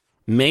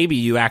 maybe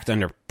you act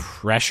under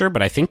pressure,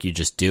 but I think you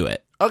just do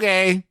it.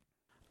 Okay.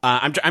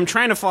 I'm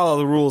trying to follow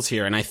the rules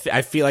here, and I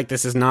feel like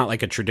this is not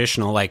like a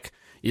traditional, like,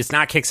 it's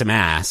not kick some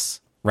ass.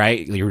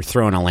 right? You're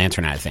throwing a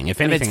lantern at a thing. If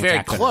And anything, it's very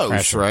acts under close,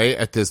 pressure. right?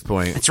 At this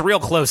point. It's real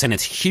close and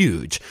it's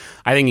huge.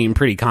 I think you can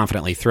pretty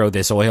confidently throw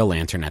this oil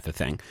lantern at the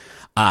thing.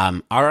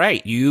 All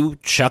right, you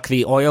chuck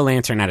the oil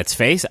lantern at its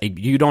face.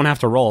 You don't have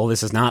to roll.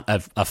 This is not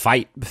a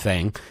fight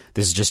thing.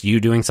 This is just you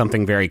doing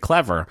something very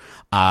clever.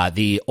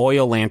 The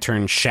oil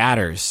lantern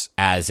shatters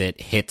as it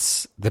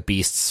hits the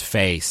beast's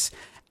face,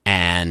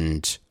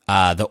 and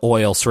the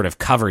oil sort of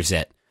covers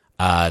it.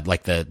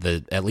 Like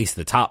the at least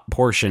the top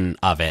portion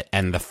of it,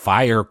 and the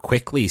fire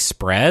quickly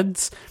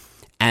spreads,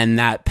 and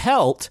that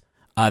pelt,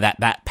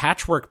 that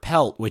patchwork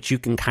pelt, which you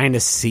can kind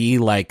of see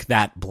like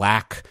that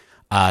black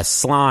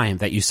slime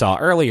that you saw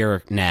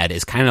earlier, Ned,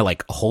 is kind of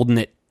like holding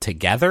it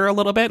together a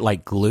little bit,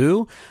 like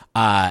glue.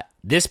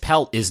 This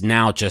pelt is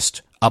now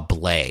just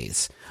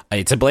ablaze.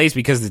 It's ablaze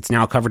because it's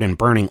now covered in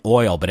burning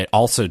oil, but it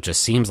also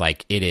just seems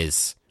like it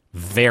is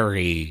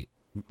very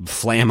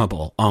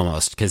flammable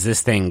almost, because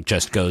this thing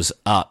just goes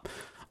up,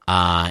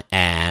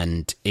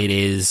 and it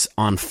is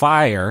on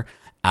fire,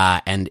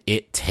 and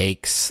it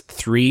takes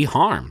 3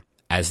 harm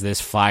as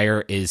this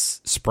fire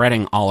is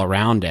spreading all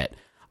around it,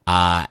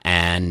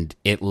 and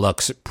it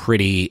looks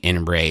pretty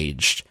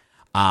enraged.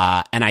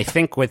 And I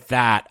think with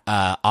that,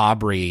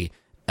 Aubrey,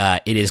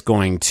 it is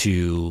going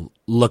to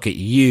look at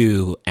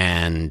you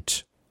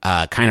and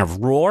kind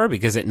of roar,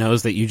 because it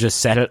knows that you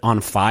just set it on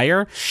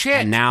fire. Shit.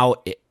 And now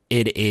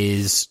it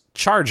is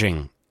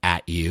charging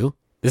at you.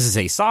 This is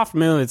a soft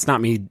move. It's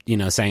not me,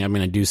 saying I'm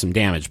going to do some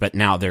damage, but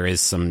now there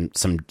is some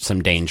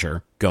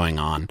danger going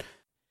on.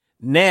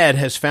 Ned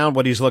has found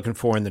what he's looking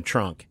for in the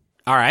trunk.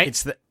 All right.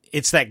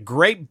 It's that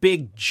great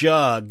big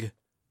jug.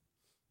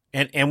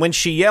 And when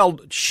she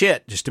yelled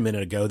shit just a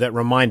minute ago, that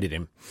reminded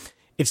him.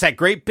 It's that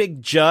great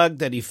big jug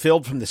that he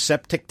filled from the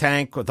septic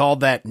tank with all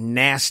that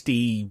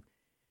nasty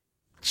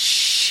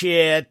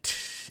shit.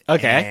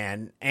 Okay.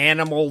 And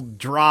animal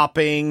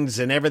droppings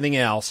and everything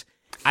else.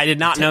 I did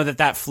not know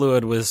that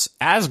fluid was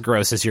as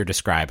gross as you're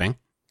describing.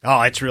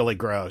 Oh, it's really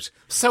gross.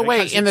 So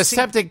wait, in the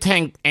septic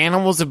tank,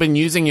 animals have been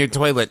using your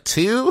toilet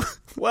too?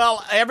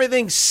 Well,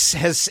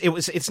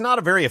 it's not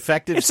a very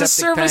effective It's a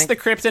septic service tank.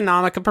 that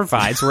Cryptonomica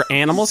provides where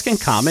animals can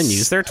come and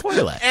use their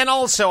toilet. And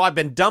also, I've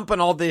been dumping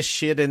all this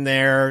shit in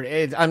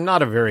there. I'm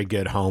not a very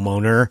good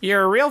homeowner.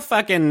 You're a real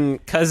fucking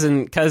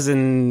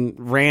cousin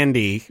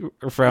Randy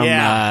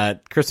from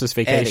Christmas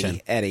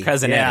Vacation. Eddie.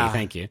 Cousin Yeah. Eddie,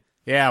 thank you.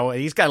 Yeah, well,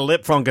 he's got a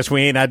lip fungus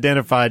we ain't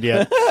identified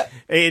yet.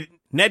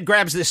 Ned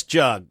grabs this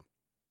jug,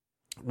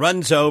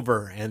 runs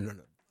over,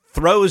 and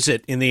throws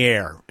it in the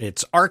air.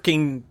 It's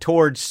arcing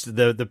towards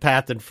the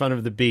path in front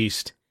of the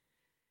beast.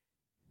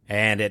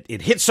 And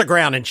it hits the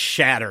ground and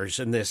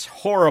shatters, and this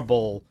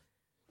horrible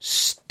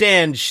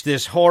stench,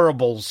 this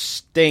horrible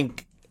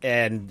stink,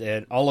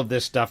 and all of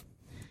this stuff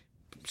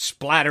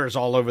splatters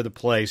all over the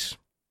place.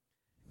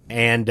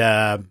 And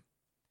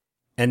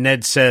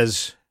Ned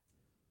says,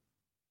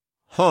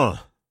 "Huh.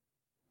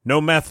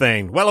 No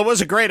methane. Well, it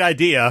was a great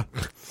idea."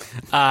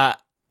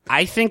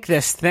 I think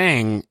this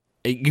thing,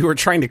 you were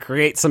trying to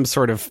create some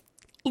sort of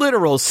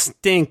literal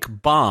stink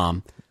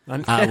bomb,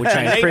 which I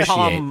appreciate.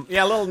 Napalm.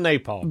 Yeah, a little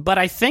napalm. But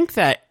I think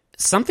that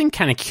something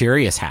kind of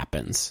curious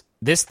happens.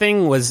 This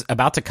thing was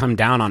about to come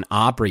down on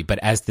Aubrey, but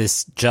as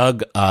this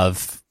jug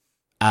of,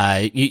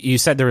 you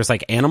said there was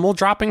like animal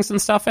droppings and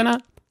stuff in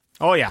it?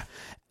 Oh, yeah.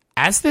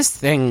 As this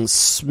thing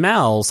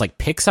smells, like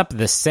picks up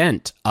the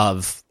scent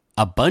of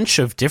a bunch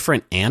of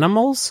different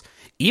animals,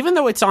 even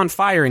though it's on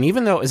fire and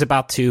even though it was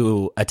about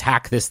to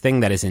attack this thing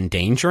that is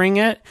endangering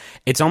it,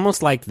 it's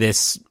almost like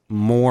this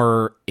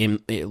more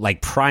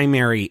like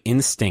primary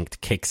instinct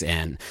kicks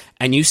in,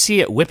 and you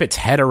see it whip its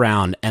head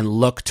around and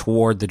look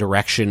toward the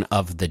direction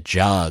of the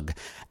jug,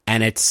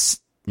 and it's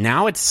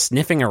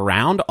sniffing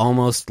around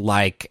almost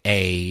like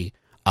a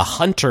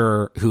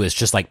hunter who has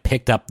just like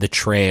picked up the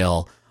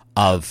trail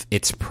of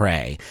its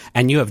prey.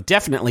 And you have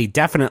definitely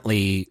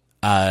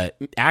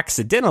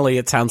accidentally,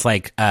 it sounds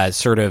like,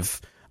 sort of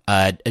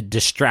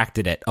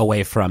distracted it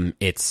away from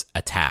its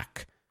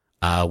attack.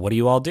 What do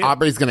you all do?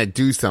 Aubrey's gonna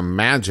do some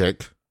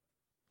magic.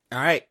 All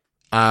right.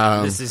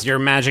 Um, This is your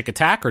magic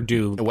attack, or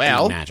do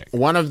magic?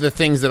 One of the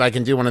things that I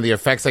can do, one of the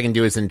effects I can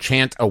do is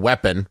enchant a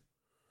weapon,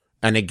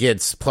 and it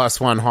gets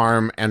 +1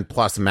 harm and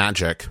plus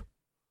magic.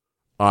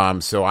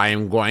 So I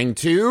am going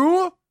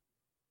to.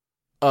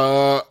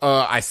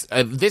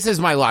 This is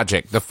my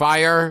logic. The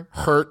fire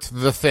hurt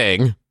the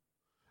thing.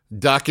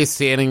 Duck is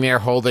standing there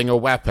holding a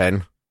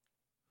weapon.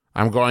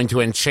 I'm going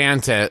to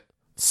enchant it,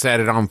 set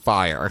it on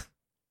fire.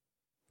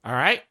 All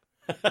right.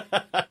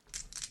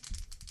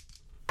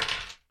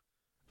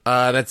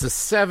 That's a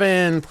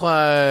 7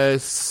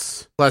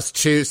 plus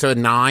 2, so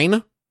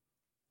 9.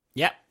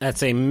 Yep,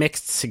 that's a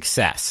mixed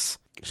success.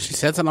 She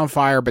sets it on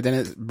fire, but then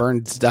it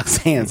burns Duck's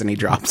hands and he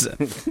drops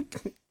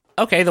it.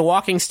 Okay, the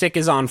walking stick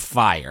is on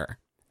fire.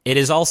 It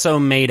is also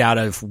made out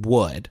of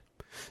wood.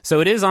 So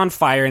it is on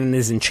fire and it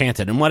is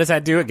enchanted. And what does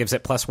that do? It gives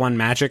it +1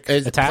 magic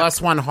It's attack?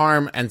 +1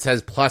 harm and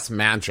says plus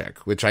magic,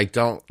 which I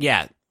don't...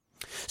 Yeah.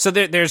 So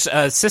there's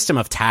a system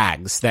of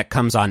tags that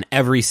comes on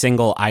every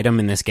single item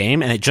in this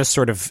game, and it just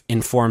sort of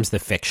informs the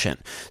fiction.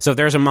 So if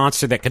there's a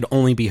monster that could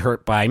only be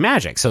hurt by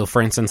magic, so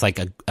for instance, like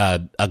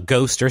a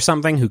ghost or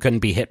something who couldn't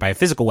be hit by a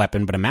physical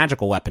weapon, but a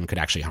magical weapon could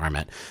actually harm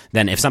it,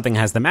 then if something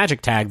has the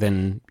magic tag,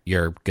 then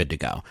you're good to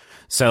go.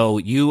 So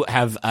you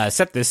have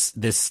set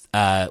this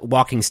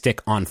walking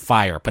stick on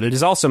fire, but it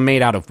is also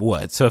made out of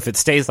wood. So if it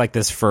stays like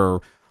this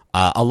for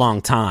a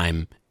long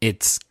time,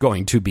 it's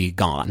going to be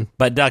gone.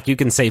 But Duck, you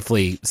can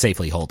safely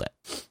hold it.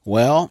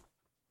 Well,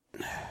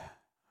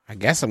 I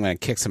guess I'm going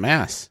to kick some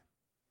ass.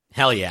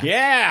 Hell yeah.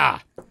 Yeah.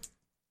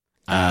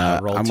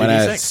 Roll I'm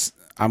 2d6.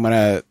 I'm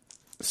gonna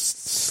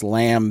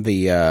slam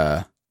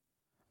the.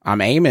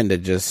 I'm aiming to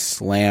just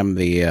slam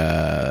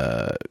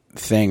the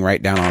thing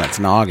right down on its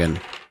noggin.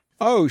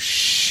 Oh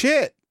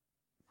shit!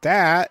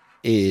 That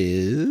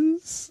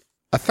is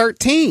a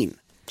 13.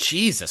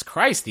 Jesus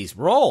Christ, these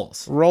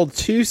rolls. Rolled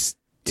two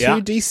Yeah.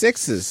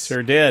 d6s.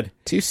 Sure did.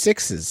 2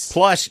 6s.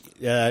 Plus,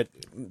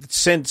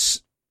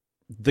 since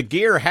the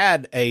gear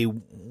had a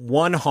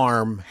 1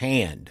 harm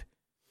hand.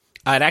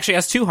 It actually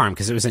has 2 harm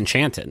because it was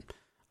enchanted.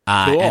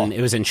 Cool. And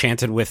it was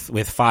enchanted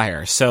with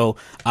fire. So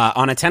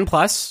on a 10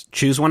 plus,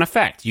 choose one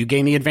effect. You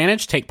gain the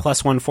advantage, take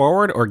 +1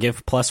 forward, or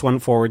give +1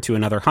 forward to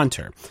another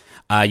hunter.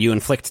 You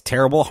inflict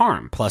terrible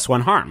harm,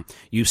 +1 harm.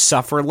 You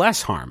suffer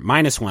less harm,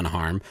 -1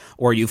 harm,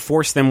 or you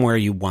force them where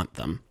you want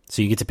them.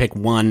 So you get to pick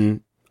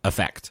one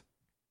effect.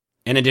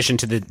 In addition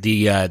to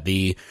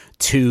the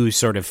 2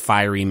 sort of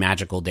fiery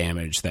magical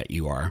damage that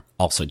you are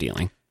also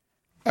dealing.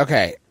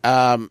 Okay.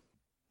 I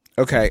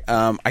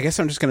guess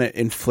I'm just going to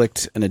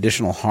inflict an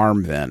additional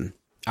harm then.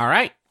 All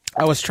right.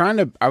 I was trying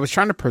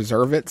to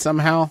preserve it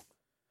somehow.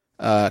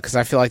 Because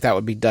I feel like that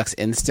would be Duck's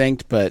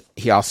instinct, but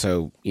he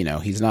also,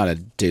 he's not a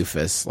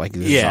doofus. Like,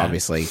 this is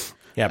obviously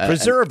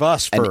preserve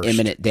us first. an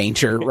imminent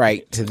danger,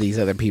 right, to these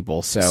other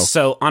people.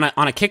 So on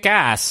a kick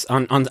ass,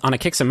 on a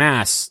kick some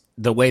ass,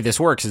 the way this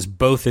works is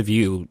both of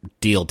you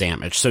deal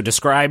damage. So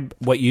describe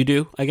what you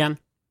do again.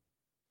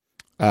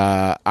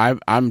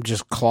 I'm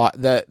just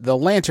the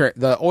lantern.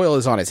 The oil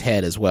is on his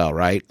head as well,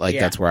 right? Like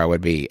that's where I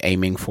would be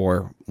aiming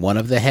for one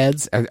of the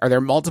heads. Are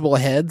there multiple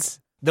heads?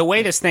 The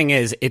way this thing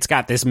is, it's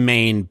got this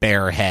main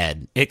bear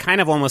head. It kind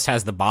of almost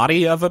has the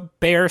body of a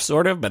bear,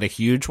 sort of, but a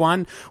huge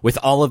one, with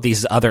all of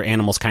these other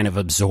animals kind of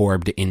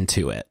absorbed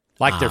into it.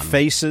 Like their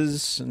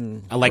faces?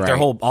 And... Like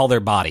all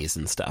their bodies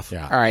and stuff.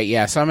 Yeah. All right,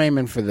 yeah, so I'm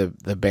aiming for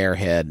the bear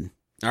head.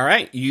 All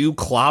right, you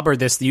clobber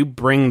this. You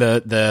bring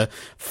the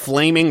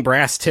flaming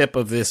brass tip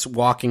of this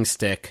walking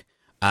stick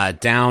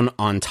down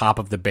on top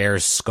of the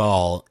bear's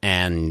skull,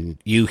 and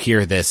you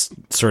hear this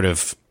sort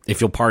of, if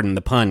you'll pardon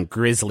the pun,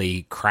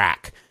 grisly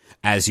crack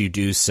as you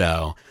do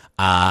so,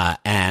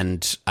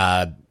 and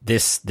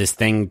this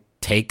thing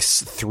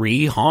takes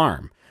 3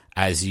 harm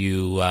as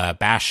you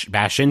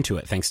bash into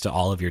it, thanks to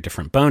all of your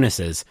different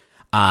bonuses.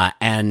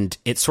 And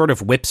it sort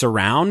of whips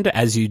around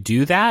as you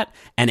do that,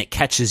 and it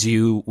catches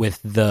you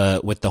with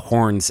the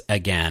horns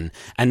again.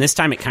 And this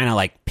time, it kind of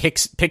like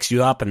picks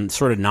you up and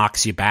sort of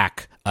knocks you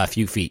back a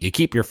few feet. You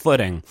keep your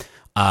footing,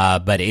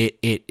 but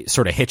it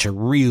sort of hits you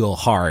real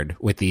hard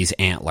with these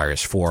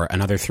antlers for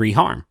another 3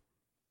 harm.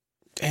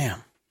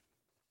 Damn.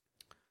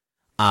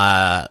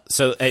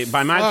 So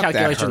by my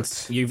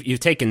calculations, you've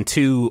taken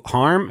 2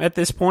 harm at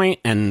this point,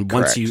 and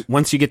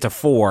once you get to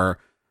 4,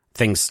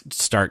 things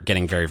start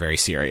getting very, very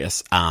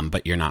serious.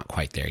 But you're not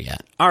quite there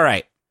yet. All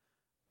right,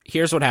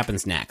 here's what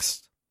happens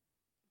next.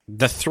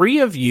 The 3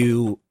 of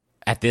you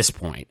at this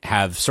point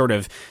have sort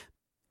of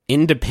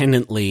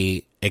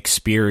independently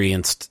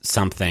experienced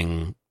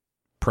something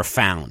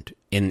profound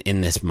in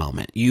this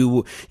moment.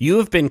 You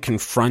have been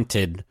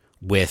confronted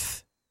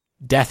with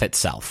death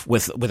itself,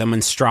 with a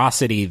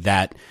monstrosity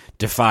that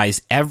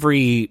defies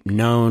every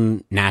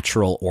known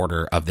natural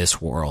order of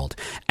this world.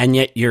 And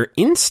yet your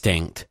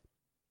instinct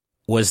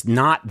was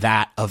not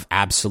that of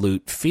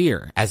absolute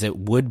fear, as it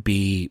would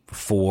be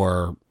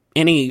for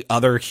any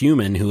other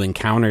human who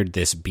encountered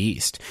this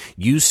beast.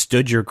 You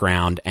stood your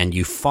ground and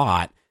you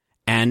fought,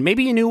 and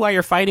maybe you knew why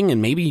you're fighting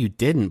and maybe you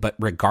didn't, but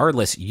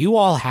regardless, you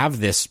all have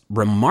this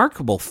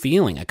remarkable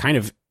feeling, a kind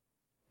of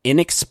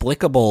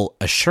inexplicable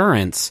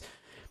assurance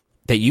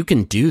that you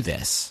can do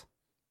this.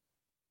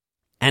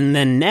 And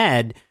then,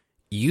 Ned,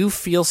 you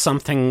feel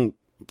something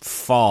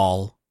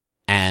fall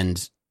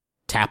and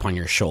tap on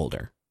your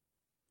shoulder.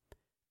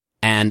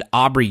 And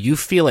Aubrey, you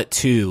feel it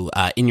too,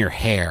 in your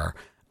hair,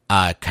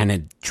 kind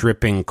of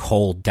dripping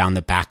cold down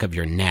the back of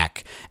your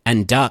neck.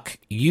 And Duck,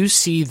 you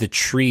see the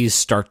trees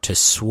start to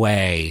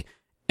sway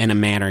in a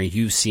manner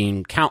you've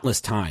seen countless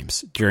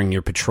times during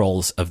your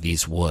patrols of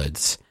these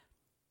woods.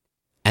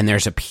 And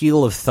there's a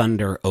peal of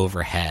thunder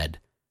overhead.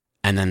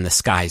 And then the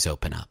skies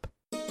open up.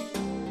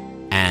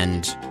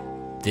 And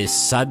this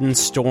sudden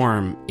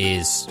storm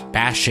is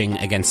bashing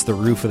against the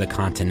roof of the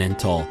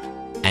Continental,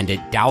 and it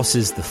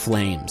douses the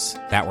flames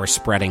that were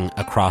spreading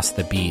across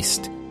the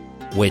beast,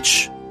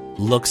 which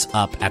looks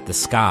up at the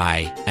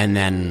sky and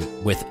then,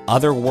 with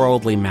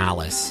otherworldly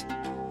malice,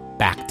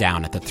 back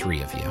down at the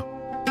 3 of you.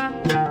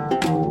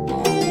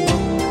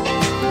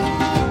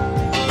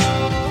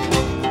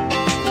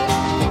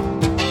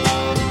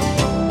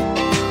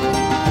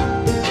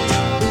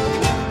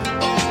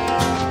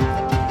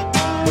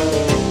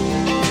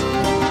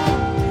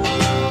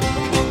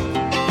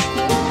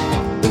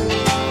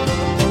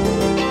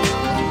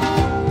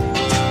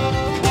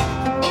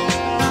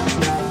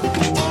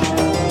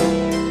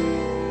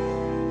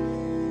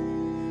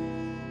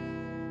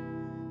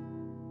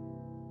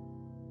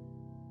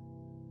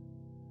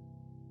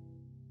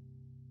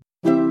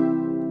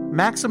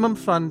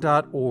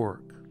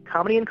 MaximumFun.org.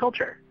 Comedy and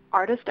culture.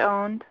 Artist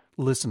owned.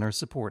 Listener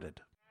supported.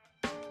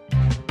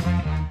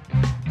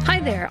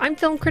 Hi there, I'm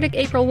film critic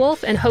April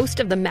Wolf and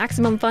host of the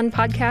Maximum Fun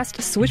podcast,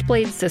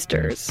 Switchblade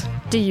Sisters.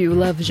 Do you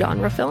love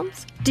genre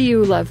films? Do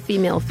you love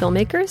female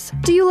filmmakers?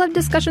 Do you love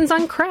discussions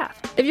on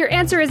craft? If your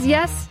answer is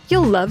yes,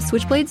 you'll love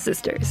Switchblade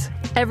Sisters.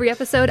 Every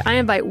episode, I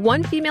invite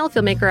one female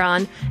filmmaker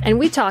on, and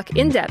we talk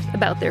in depth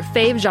about their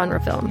fave genre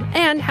film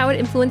and how it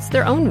influenced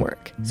their own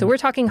work. So we're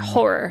talking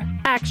horror,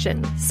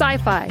 action,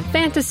 sci-fi,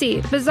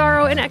 fantasy,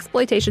 bizarro, and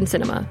exploitation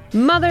cinema.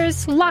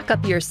 Mothers, lock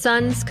up your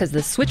sons, because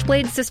the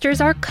Switchblade Sisters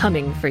are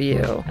coming for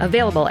you.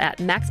 Available at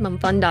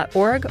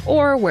MaximumFun.org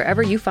or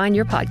wherever you find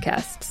your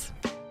podcasts.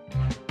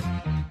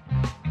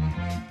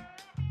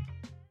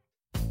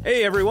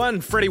 Hey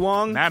everyone, Freddie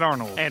Wong, Matt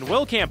Arnold, and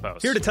Will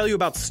Campos here to tell you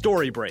about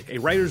Story Break, a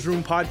writer's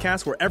room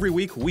podcast where every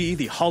week we,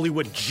 the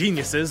Hollywood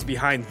geniuses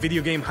behind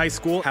Video Game High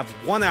School, have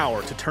 1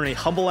 hour to turn a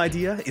humble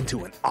idea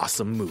into an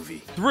awesome movie.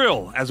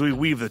 Thrill as we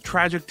weave the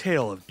tragic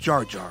tale of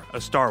Jar Jar,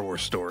 a Star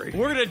Wars story.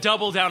 We're going to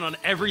double down on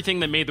everything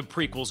that made the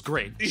prequels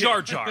great.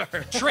 Jar Jar,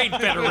 Trade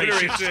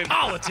Federation,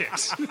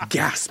 politics.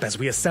 Gasp as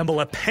we assemble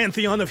a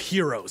pantheon of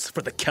heroes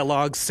for the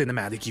Kellogg's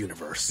cinematic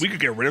universe. We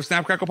could get rid of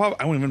Snap Crackle Pop.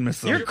 I won't even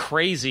miss them. You're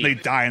crazy. They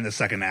die in the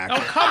second act. Oh,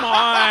 come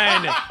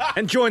on.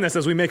 And join us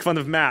as we make fun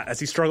of Matt as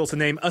he struggles to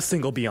name a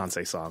single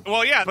Beyonce song.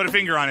 Well, yeah, put a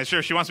finger on it.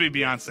 Sure, she wants to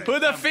be Beyonce.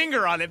 Put a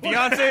finger on it.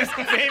 Beyonce's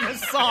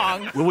famous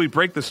song. Will we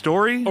break the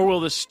story? Or will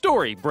the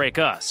story break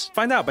us?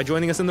 Find out by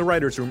joining us in the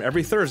writer's room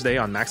every Thursday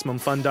on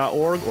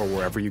MaximumFun.org or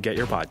wherever you get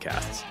your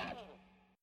podcasts.